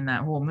sex scene in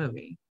that whole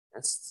movie.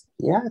 I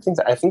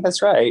think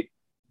that's right.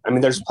 I mean,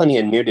 there's plenty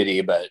of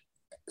nudity, but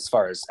as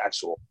far as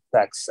actual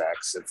sex,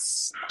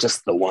 it's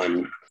just the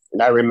one.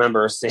 And I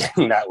remember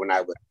seeing that when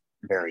I was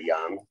very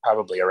young,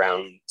 probably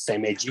around the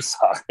same age you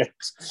saw it.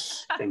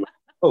 And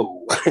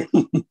oh,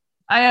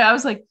 I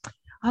was like,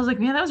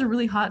 man, that was a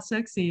really hot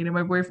sex scene, and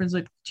my boyfriend's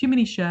like, too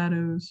many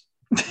shadows.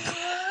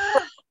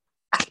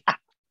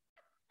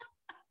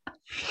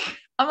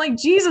 I'm like,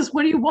 Jesus,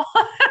 what do you want?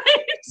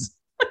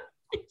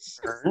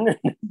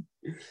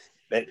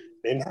 They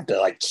didn't have to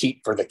like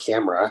cheat for the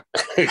camera.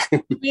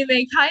 I mean,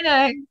 they kind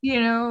of,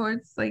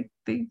 it's like,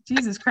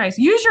 Jesus Christ,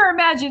 use your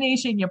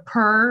imagination, you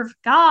perv.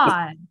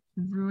 God,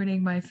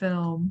 ruining my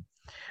film.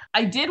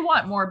 I did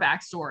want more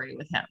backstory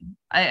with him.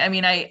 I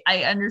mean, I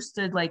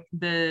understood like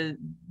the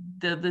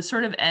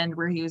sort of end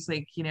where he was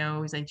like,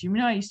 he's like, do you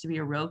know I used to be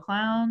a real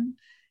clown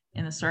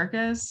in the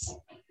circus?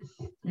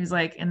 He's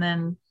like, and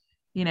then,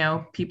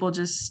 people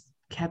just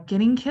kept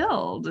getting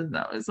killed. And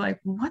I was like,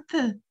 what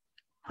the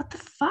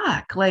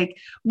fuck? Like,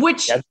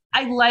 which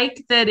I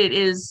like that it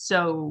is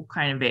so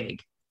kind of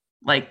vague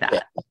like that.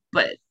 Yeah.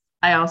 But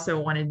I also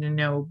wanted to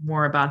know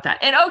more about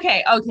that. And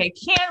okay.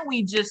 Can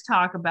we just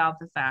talk about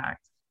the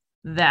fact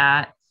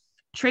that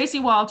Tracy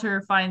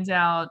Walter finds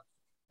out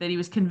that he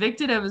was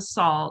convicted of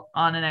assault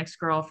on an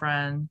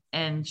ex-girlfriend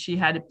and she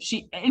happened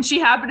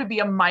to be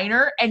a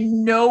minor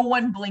and no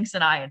one blinks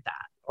an eye at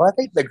that. Well, I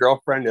think the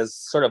girlfriend is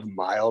sort of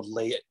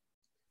mildly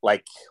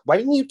like, why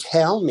didn't you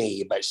tell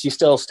me? But she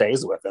still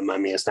stays with him. I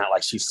mean, it's not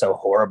like she's so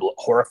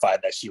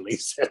horrified that she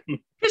leaves him.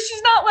 Because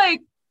she's not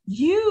like,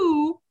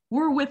 you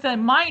were with a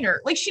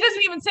minor. Like, she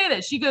doesn't even say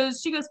that. She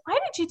goes, why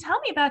didn't you tell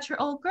me about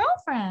your old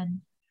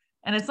girlfriend?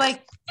 And it's like, is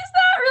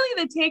that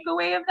really the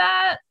takeaway of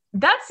that?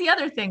 That's the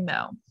other thing,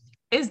 though,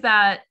 is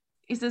that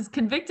he says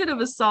convicted of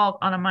assault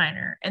on a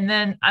minor. And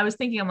then I was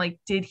thinking, I'm like,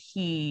 did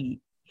he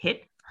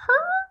hit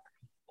her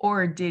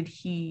or did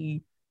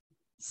he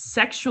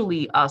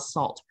sexually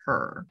assault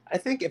her? I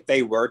think if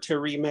they were to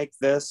remake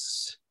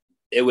this,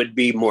 it would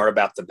be more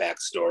about the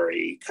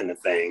backstory kind of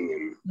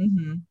thing.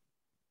 Mm-hmm.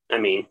 I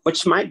mean,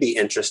 which might be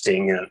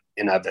interesting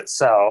in of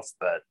itself,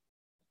 but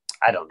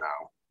I don't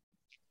know.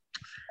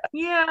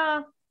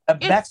 Yeah.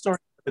 Backstory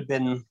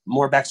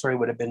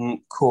would have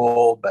been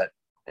cool, but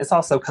it's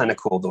also kind of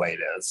cool the way it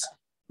is.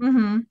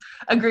 Mm-hmm.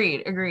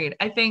 Agreed.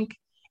 I think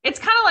it's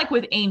kind of like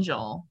with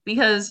Angel,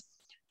 because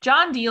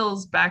John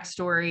Deal's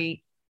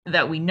backstory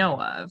that we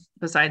know of,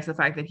 besides the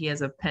fact that he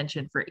has a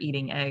penchant for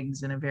eating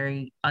eggs in a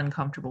very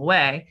uncomfortable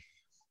way,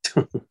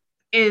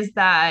 is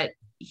that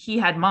he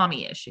had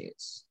mommy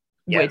issues,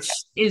 which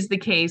Yes. is the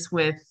case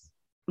with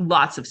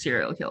lots of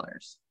serial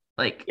killers.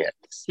 Like, Yeah.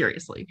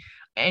 seriously.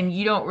 And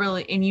you don't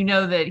really, and you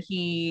know that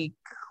he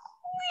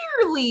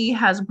clearly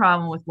has a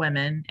problem with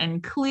women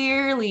and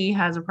clearly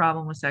has a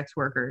problem with sex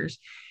workers,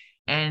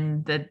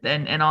 and that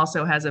and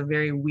also has a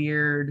very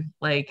weird,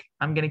 like,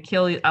 I'm gonna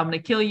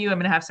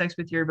have sex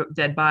with your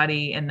dead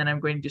body, and then I'm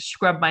going to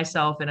scrub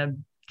myself in a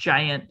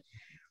giant,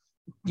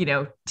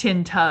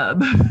 tin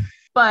tub.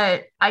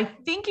 But I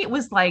think it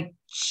was like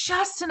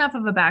just enough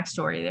of a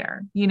backstory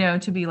there,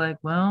 to be like,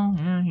 well,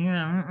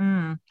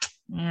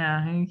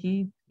 yeah,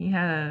 he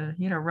had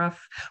a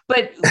rough.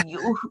 But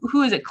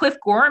who is it? Cliff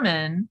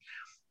Gorman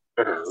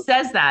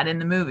says that in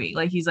the movie.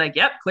 Like, he's like,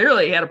 yep,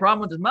 clearly he had a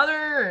problem with his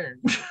mother.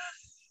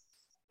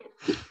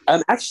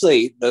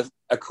 Actually,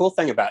 a cool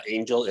thing about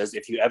Angel is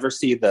if you ever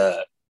see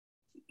the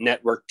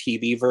network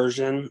TV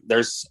version,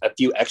 there's a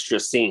few extra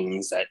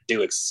scenes that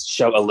do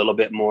show a little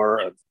bit more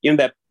of,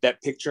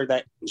 that picture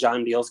that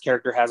John Deal's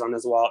character has on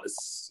his wall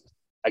is,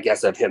 I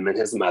guess, of him and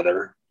his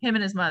mother. Him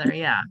and his mother,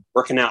 yeah.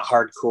 Working out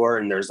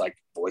hardcore, and there's like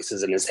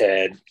voices in his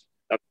head,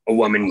 a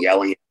woman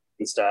yelling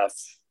and stuff.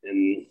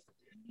 And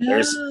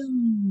there's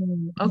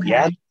okay.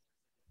 Yeah,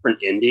 different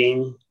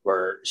ending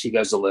where she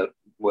goes to live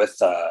with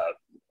the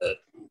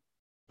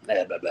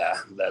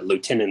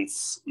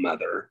lieutenant's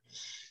mother.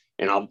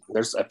 And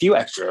there's a few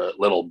extra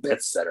little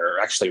bits that are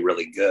actually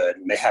really good.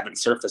 And they haven't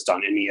surfaced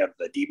on any of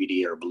the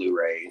DVD or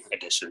Blu-ray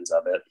editions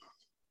of it,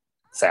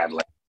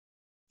 sadly.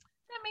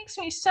 That makes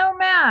me so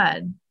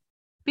mad,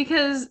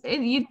 because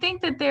you'd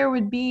think that there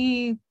would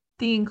be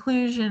the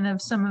inclusion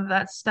of some of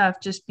that stuff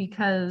just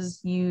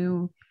because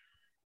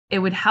it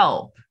would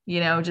help,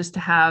 just to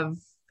have,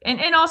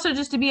 and also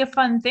just to be a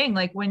fun thing.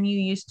 Like when you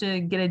used to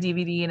get a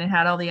DVD and it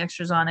had all the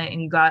extras on it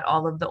and you got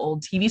all of the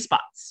old TV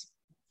spots.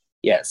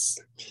 Yes.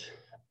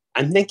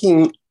 I'm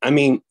thinking,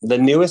 the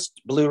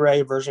newest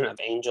Blu-ray version of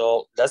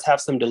Angel does have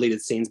some deleted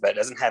scenes, but it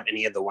doesn't have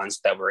any of the ones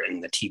that were in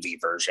the TV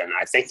version.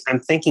 I'm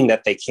thinking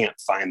that they can't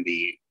find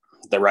the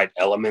right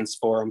elements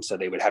for them, so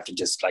they would have to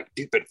just like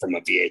dupe it from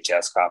a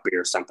VHS copy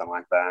or something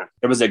like that.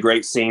 There was a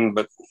great scene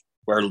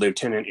where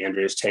Lieutenant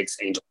Andrews takes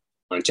Angel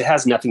lunch. It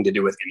has nothing to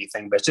do with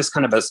anything, but it's just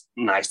kind of a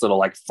nice little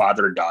like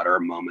father-daughter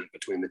moment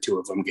between the two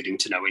of them getting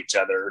to know each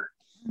other.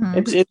 Mm-hmm.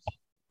 It's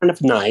kind of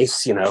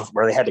nice,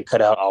 where they had to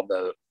cut out all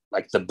the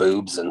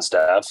boobs and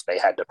stuff. They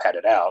had to pad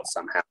it out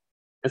somehow.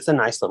 It's a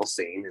nice little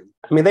scene.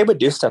 They would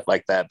do stuff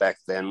like that back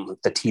then.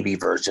 With the TV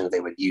version,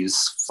 they would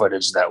use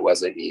footage that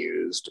wasn't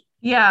used.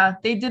 Yeah,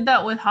 they did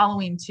that with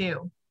Halloween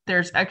too.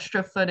 There's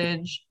extra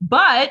footage.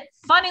 But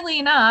funnily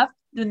enough,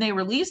 when they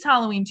released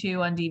Halloween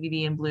 2 on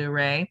DVD and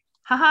Blu-ray,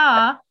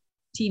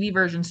 TV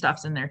version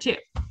stuff's in there too.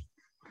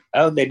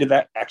 Oh, they did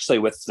that actually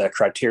with the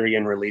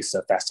Criterion release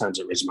of Fast Times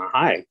at Ridgemont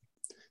High.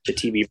 The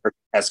TV version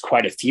has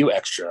quite a few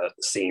extra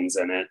scenes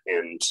in it.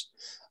 And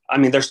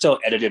they're still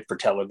edited for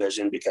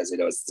television because it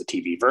was the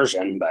TV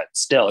version, but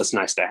still it's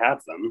nice to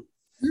have them.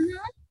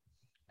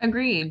 Mm-hmm.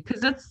 Agreed.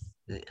 Because it's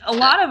a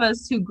lot of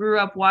us who grew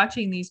up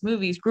watching these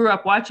movies grew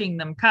up watching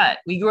them cut.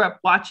 We grew up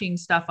watching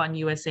stuff on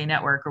USA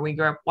Network, or we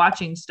grew up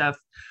watching stuff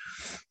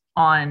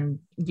on,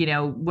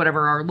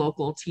 whatever our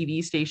local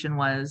TV station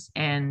was.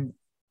 And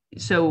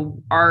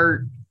so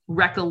our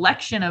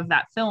recollection of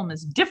that film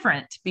is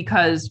different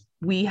because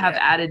we have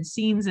added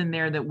scenes in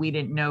there that we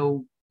didn't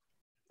know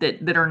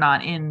that are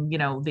not in,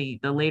 the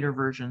later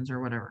versions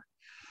or whatever.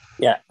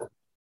 Yeah.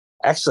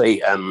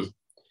 Actually,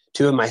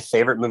 two of my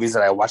favorite movies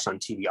that I watched on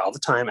TV all the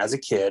time as a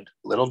kid,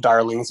 Little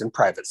Darlings and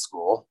Private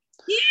School.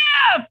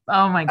 Yeah.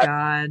 Oh my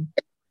God.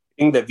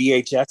 The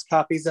VHS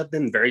copies of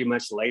them very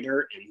much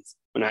later, and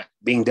when I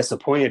being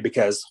disappointed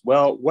because,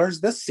 well,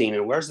 where's this scene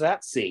and where's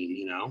that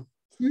scene?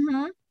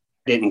 Mm-hmm.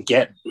 Didn't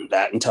get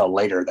that until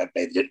later that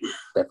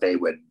they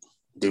would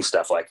do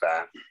stuff like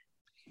that.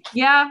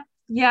 Yeah.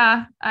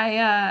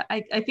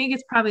 I think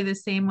it's probably the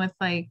same with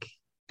like,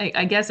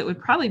 I guess it would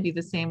probably be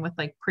the same with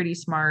like Pretty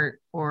Smart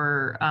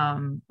or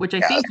which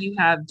I think you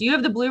have. Do you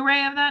have the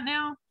Blu-ray of that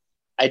now?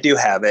 I do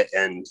have it,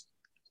 and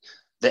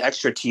the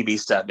extra TV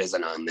stuff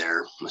isn't on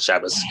there, which I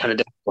was kind of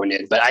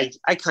disappointed, but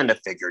I kind of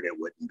figured it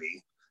wouldn't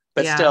be.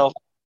 But still,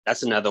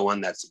 that's another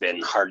one that's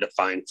been hard to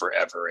find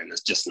forever, and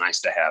it's just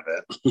nice to have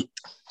it.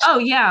 Oh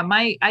yeah,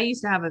 I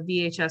used to have a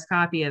VHS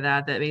copy of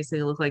that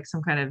basically looked like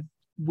some kind of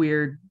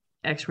weird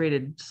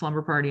X-rated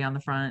slumber party on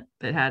the front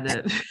that had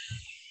to.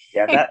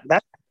 Yeah,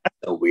 that's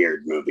a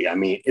weird movie.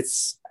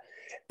 It's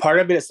part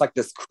of it. It's like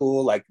this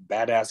cool, like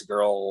badass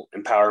girl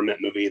empowerment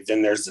movie.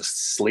 Then there's this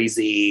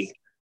sleazy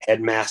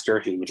headmaster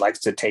who likes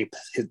to tape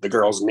the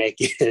girls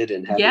naked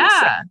and have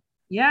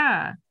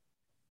yeah.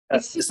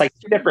 It's like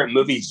two different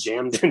movies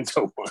jammed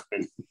into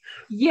one.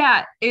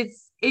 Yeah,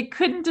 it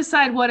couldn't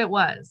decide what it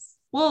was.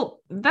 Well,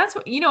 that's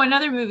what,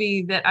 another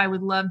movie that I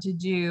would love to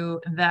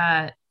do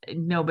that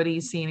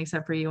nobody's seen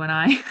except for you and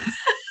I.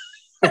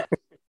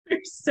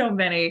 There's so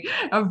many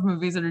of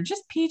movies that are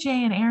just PJ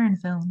and Erin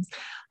films.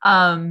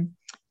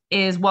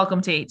 Is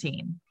Welcome to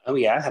 18. Oh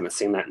yeah, I haven't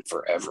seen that in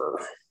forever.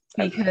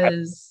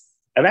 Because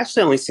I've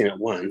actually only seen it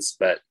once,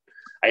 but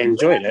I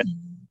enjoyed it.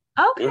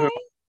 Okay.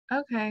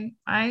 Okay.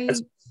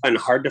 It's fun,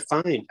 hard to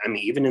find. I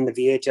mean, even in the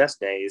VHS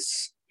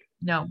days.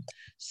 No,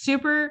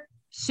 super,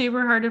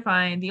 super hard to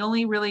find. The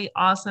only really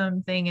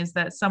awesome thing is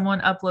that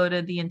someone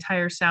uploaded the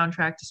entire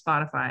soundtrack to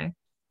Spotify.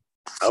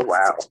 Oh,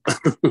 wow.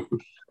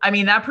 I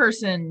mean, that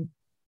person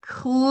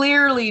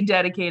clearly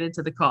dedicated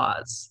to the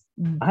cause.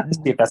 I have to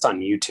see if that's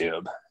on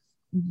YouTube.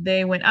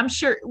 They went, I'm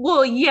sure.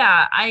 Well,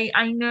 yeah,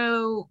 I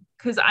know,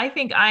 because I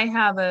think I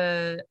have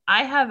a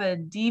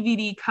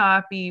DVD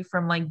copy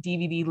from like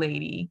DVD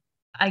Lady.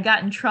 I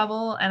got in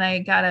trouble and I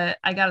got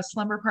a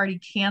slumber party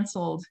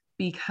canceled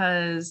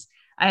because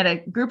I had a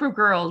group of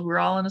girls. We were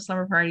all in a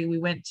slumber party. We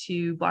went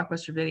to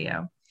Blockbuster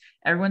Video.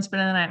 Everyone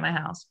spending the night at my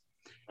house.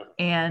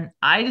 And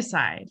I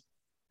decide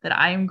that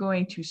I am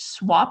going to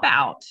swap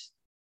out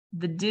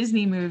the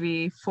Disney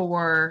movie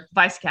for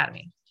Vice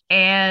Academy.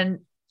 And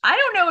I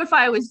don't know if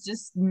I was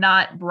just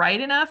not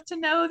bright enough to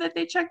know that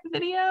they checked the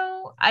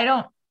video. I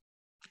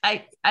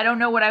don't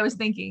know what I was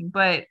thinking,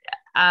 but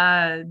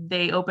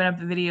they open up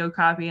the video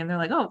copy and they're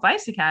like, oh,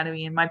 Vice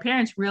Academy. And my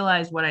parents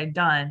realized what I'd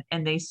done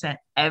and they sent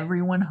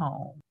everyone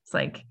home. It's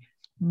like,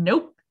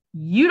 nope,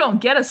 you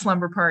don't get a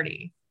slumber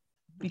party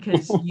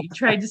because you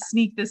tried to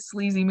sneak this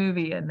sleazy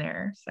movie in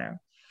there. So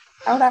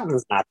Oh, that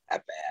was not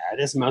that bad.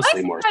 It's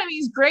mostly Vice more. Academy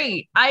is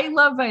great. I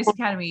love Vice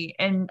Academy,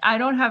 and I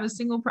don't have a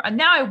single.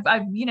 Now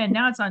I've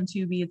now it's on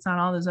Tubi. It's on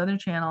all those other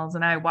channels,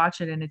 and I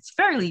watch it, and it's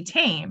fairly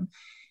tame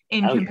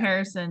in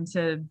comparison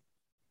to,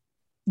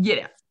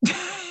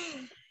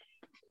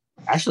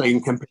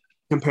 Actually,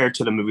 compared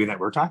to the movie that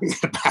we're talking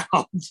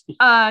about.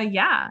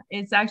 Yeah,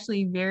 it's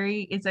actually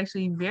very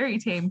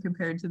tame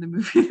compared to the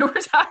movie that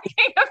we're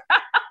talking about.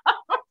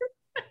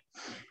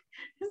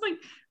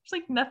 There's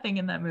like nothing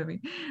in that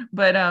movie,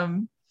 but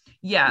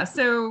yeah.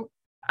 So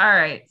all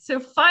right. So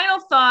final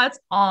thoughts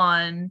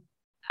on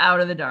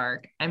Out of the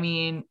Dark. I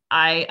mean,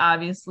 I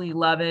obviously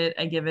love it.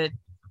 I give it,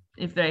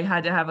 if they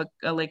had to have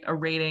a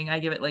rating, I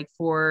give it like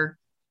 4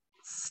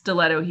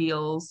 stiletto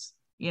heels.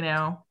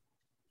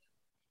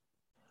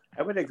 I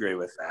would agree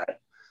with that.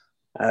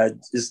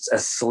 Just a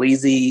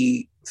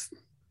sleazy,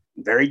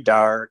 very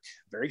dark,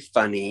 very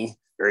funny,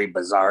 very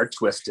bizarre,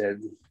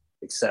 twisted,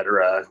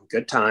 etc.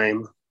 Good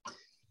time.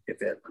 If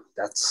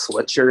that's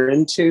what you're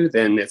into,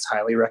 then it's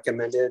highly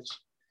recommended.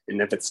 And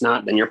if it's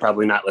not, then you're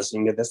probably not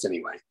listening to this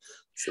anyway.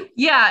 So.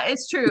 Yeah,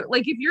 it's true.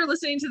 Like if you're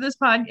listening to this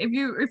if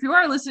you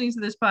are listening to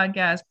this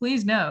podcast,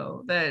 please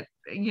know that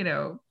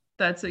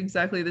that's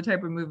exactly the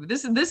type of movie.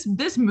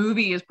 This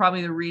movie is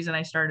probably the reason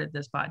I started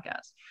this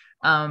podcast.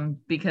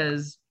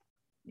 Because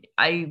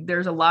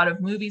there's a lot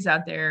of movies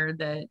out there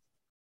that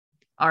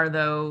are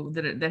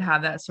that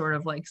have that sort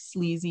of like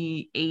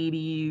sleazy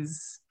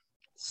 80s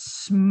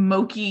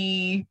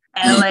smoky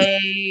LA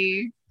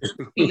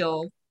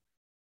feel.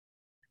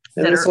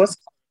 This was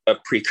a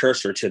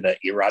precursor to the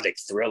erotic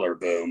thriller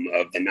boom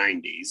of the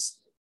 90s.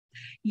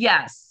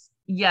 Yes,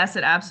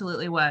 it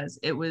absolutely was.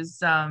 It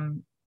was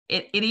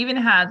it even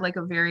had like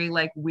a very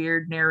like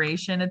weird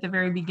narration at the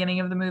very beginning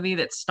of the movie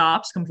that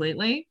stops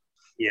completely.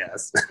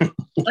 Yes.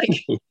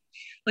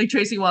 like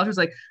Tracy Walters,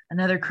 like,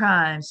 another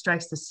crime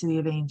strikes the city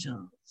of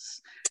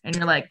angels. And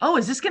you're like, oh,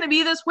 is this going to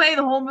be this way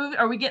the whole movie?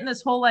 Are we getting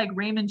this whole like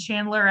Raymond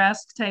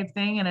Chandler-esque type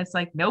thing? And it's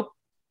like, nope.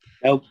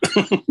 We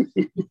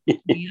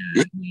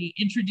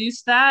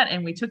introduced that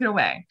and we took it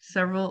away.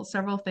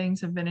 Several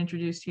things have been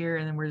introduced here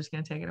and then we're just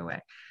going to take it away.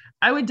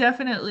 I would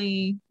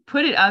definitely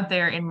put it out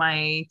there in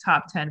my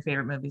top 10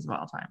 favorite movies of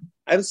all time.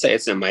 I would say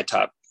it's in my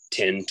top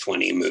 10,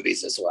 20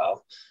 movies as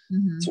well.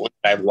 Mm-hmm. It's one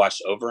that I've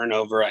watched over and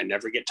over. I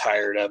never get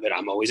tired of it.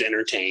 I'm always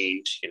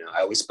entertained.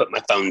 I always put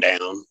my phone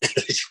down.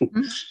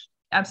 Mm-hmm.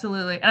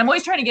 Absolutely. And I'm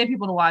always trying to get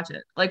people to watch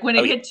it. Like when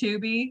it hit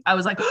Tubi, I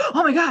was like,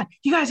 oh my God,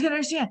 you guys gotta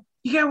understand.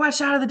 You gotta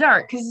watch Out of the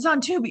Dark because it's on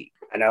Tubi.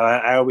 I know.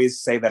 I always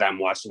say that I'm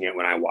watching it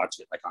when I watch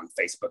it like on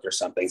Facebook or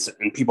something. So,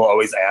 and people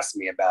always ask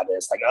me about it.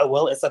 It's like, oh,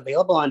 well, it's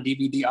available on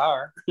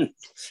DVD-R.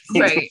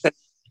 Right.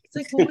 It's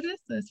like, well, what is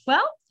this?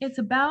 Well, it's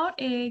about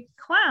a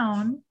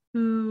clown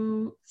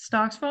who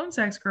stalks phone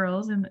sex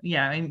girls. And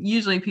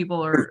usually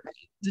people are,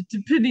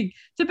 depending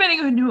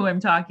on who I'm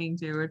talking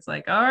to, it's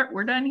like, all right,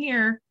 we're done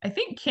here. I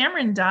think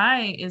Cameron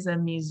Dye is a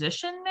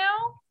musician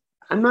now.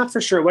 I'm not for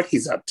sure what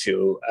he's up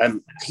to. I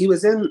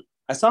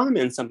saw him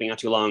in something not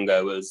too long ago.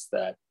 It was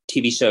that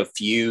TV show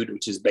Feud,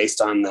 which is based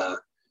on the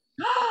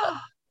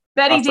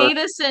Betty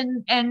Davis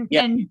and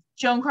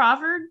Joan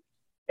Crawford.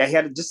 Yeah, he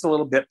had just a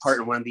little bit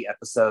part in one of the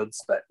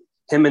episodes, but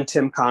him and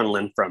Tim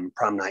Conlon from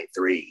Prom Night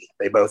 3,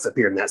 they both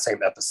appeared in that same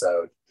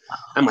episode.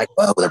 I'm like,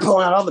 whoa, they're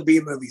pulling out all the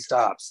B-movie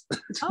stops.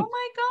 Oh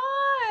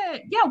my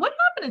God. Yeah, what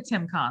happened to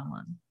Tim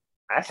Conlon?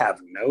 I have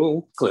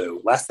no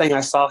clue. Last thing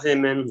I saw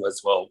him in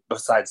was,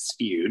 besides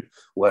Feud,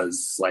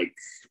 was like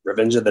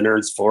Revenge of the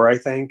Nerds 4, I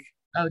think.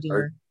 Oh dear.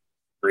 Or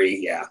 3,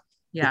 yeah.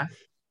 Yeah.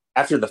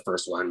 after the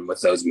first one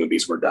with those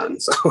movies were done.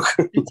 So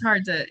it's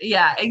hard to,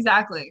 yeah,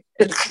 exactly.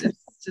 It's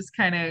just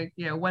kind of,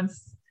 you know,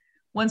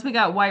 once we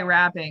got white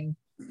wrapping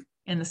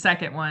in the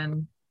second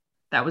one,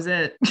 that was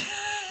it.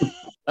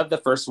 of the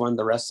first one,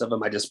 the rest of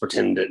them I just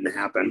pretended didn't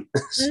happen.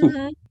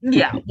 Mm-hmm.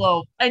 Yeah,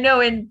 well, I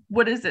know in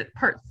what is it,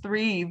 part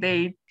 3,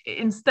 they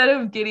instead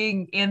of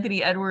getting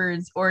Anthony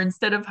Edwards, or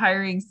instead of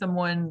hiring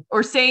someone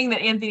or saying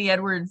that Anthony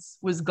Edwards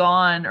was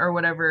gone or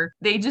whatever,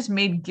 they just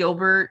made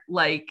Gilbert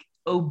like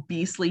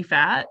obesely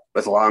fat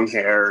with long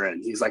hair,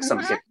 and he's like some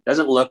kid,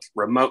 doesn't look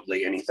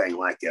remotely anything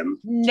like him.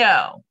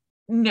 No,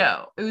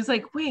 it was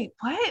like, wait,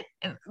 what?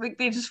 And like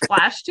they just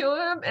flashed to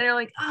him and they're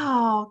like,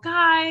 oh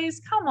guys,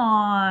 come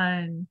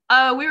on.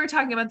 We were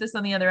talking about this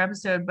on the other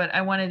episode, but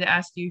I wanted to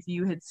ask you if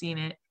you had seen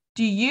it.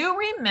 Do you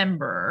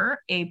remember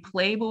a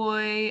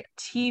Playboy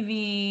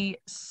TV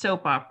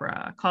soap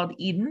opera called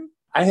Eden?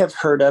 I have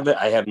heard of it.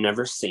 I have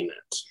never seen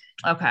it.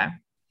 Okay.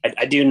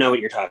 I do know what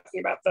you're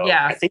talking about, though.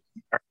 Yeah. I think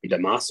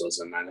DeMoss was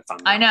in that. If I'm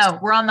I know.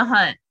 We're on the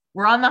hunt.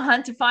 We're on the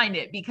hunt to find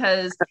it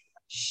because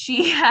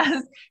she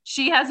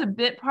has a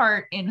bit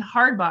part in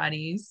Hard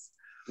Bodies.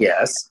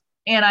 Yes.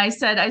 And I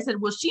said,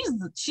 well,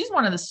 she's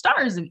one of the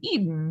stars of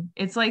Eden.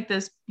 It's like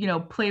this, you know,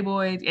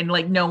 Playboy, and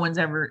like no one's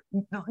ever,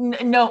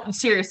 no,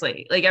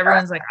 seriously, like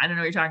everyone's like, I don't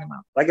know what you're talking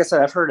about. Like I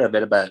said, I've heard of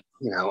it, but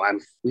you know,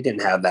 we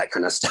didn't have that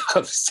kind of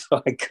stuff,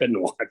 so I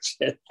couldn't watch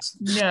it.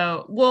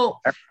 No,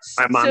 well,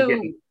 my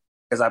mom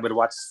because I would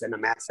watch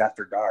Cinemax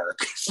after dark.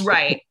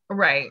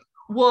 Right.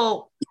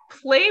 Well,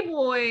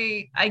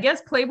 Playboy, I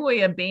guess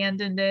Playboy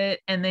abandoned it,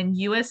 and then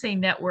USA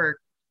Network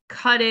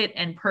cut it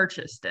and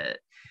purchased it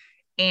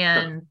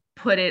and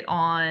put it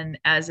on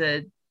as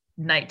a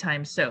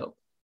nighttime soap,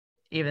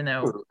 even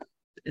though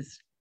it's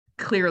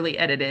clearly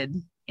edited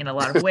in a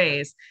lot of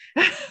ways.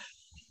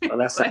 Well,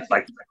 that's like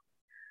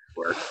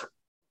work.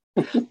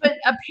 But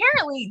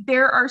apparently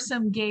there are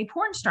some gay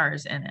porn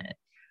stars in it.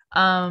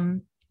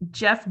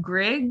 Jeff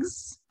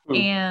Griggs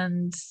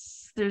and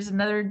there's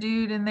another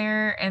dude in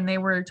there, and they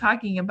were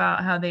talking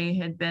about how they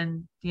had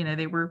been, you know,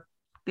 they were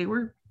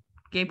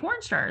gay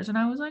porn stars, and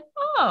I was like,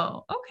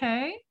 oh,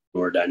 okay,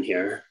 we're done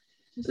here.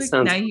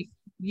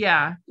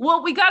 Yeah.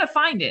 Well, we got to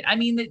find it. I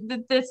mean,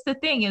 that's the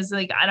thing is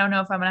like, I don't know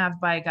if I'm gonna have to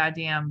buy a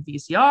goddamn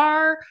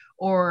VCR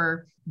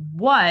or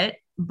what,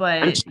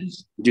 but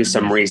do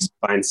some research,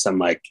 find some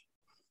like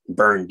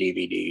burn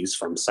DVDs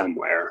from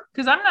somewhere.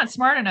 Because I'm not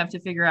smart enough to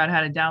figure out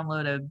how to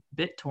download a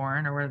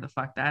BitTorrent or whatever the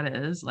fuck that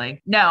is.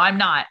 Like, no, I'm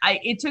not. I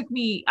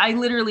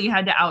literally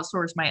had to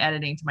outsource my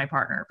editing to my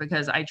partner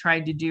because I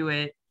tried to do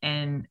it,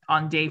 and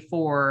on day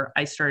 4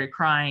 I started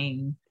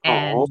crying,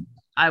 and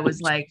I was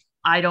like,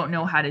 I don't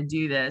know how to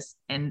do this,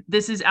 and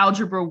this is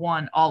algebra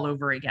 1 all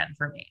over again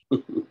for me.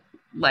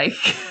 Like,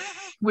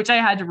 which I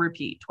had to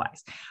repeat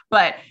twice,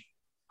 but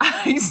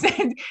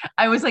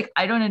I was like,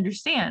 I don't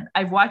understand.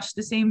 I've watched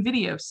the same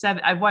video.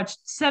 I've watched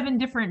 7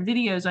 different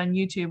videos on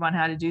YouTube on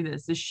how to do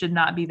this. This should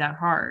not be that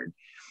hard.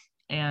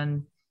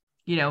 And,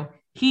 you know,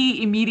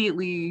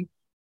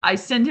 I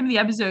send him the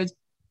episodes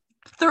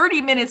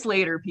 30 minutes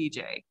later,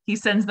 PJ, he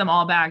sends them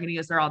all back and he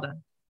goes, they're all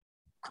done.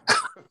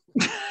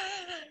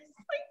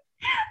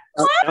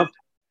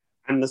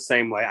 I'm the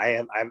same way.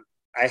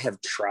 I have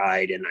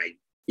tried, and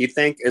you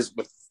think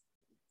with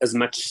as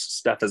much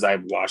stuff as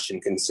I've watched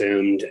and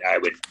consumed, I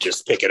would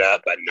just pick it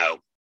up, but no.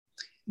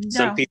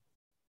 Some people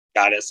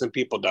got it, some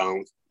people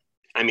don't.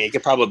 I mean, it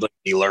could probably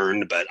be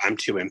learned, but I'm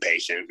too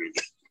impatient.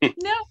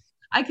 No,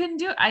 I couldn't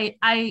do it.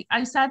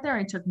 I sat there,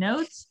 I took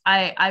notes.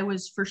 I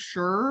was for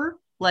sure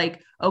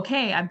like,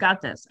 okay, I've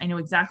got this. I know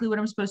exactly what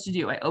I'm supposed to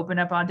do. I opened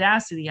up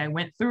Audacity. I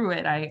went through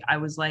it. I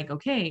was like,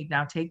 okay,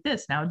 now take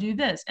this, now do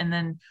this. And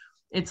then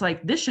it's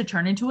like, this should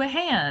turn into a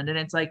hand. And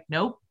it's like,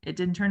 nope, it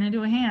didn't turn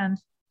into a hand.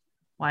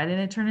 Why didn't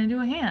it turn into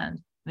a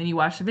hand? Then you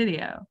watch the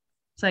video.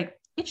 It's like,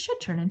 it should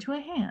turn into a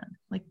hand.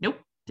 Like, nope,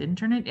 didn't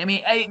turn it. I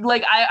mean,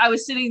 I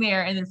was sitting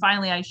there, and then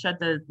finally I shut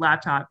the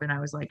laptop and I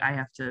was like, I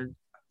have to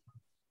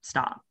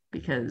stop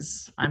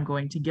because I'm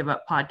going to give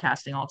up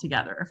podcasting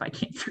altogether if I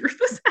can't figure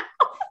this out.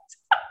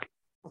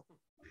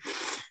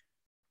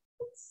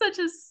 It's such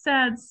a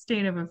sad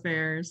state of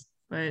affairs,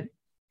 but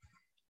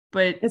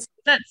that's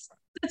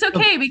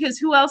okay because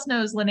who else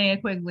knows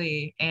Linnea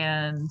Quigley,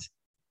 and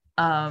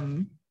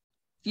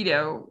you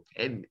know,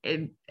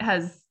 it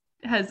has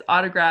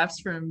autographs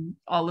from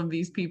all of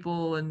these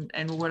people and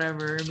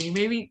whatever. I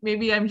mean,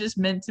 maybe I'm just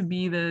meant to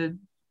be the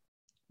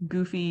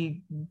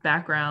goofy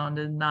background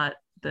and not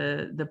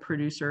the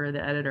producer or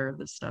the editor of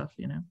this stuff,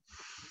 you know.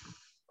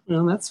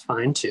 Well, that's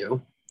fine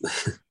too.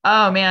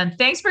 Oh man,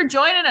 thanks for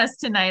joining us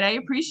tonight. I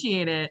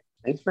appreciate it.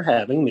 Thanks for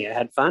having me. I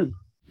had fun.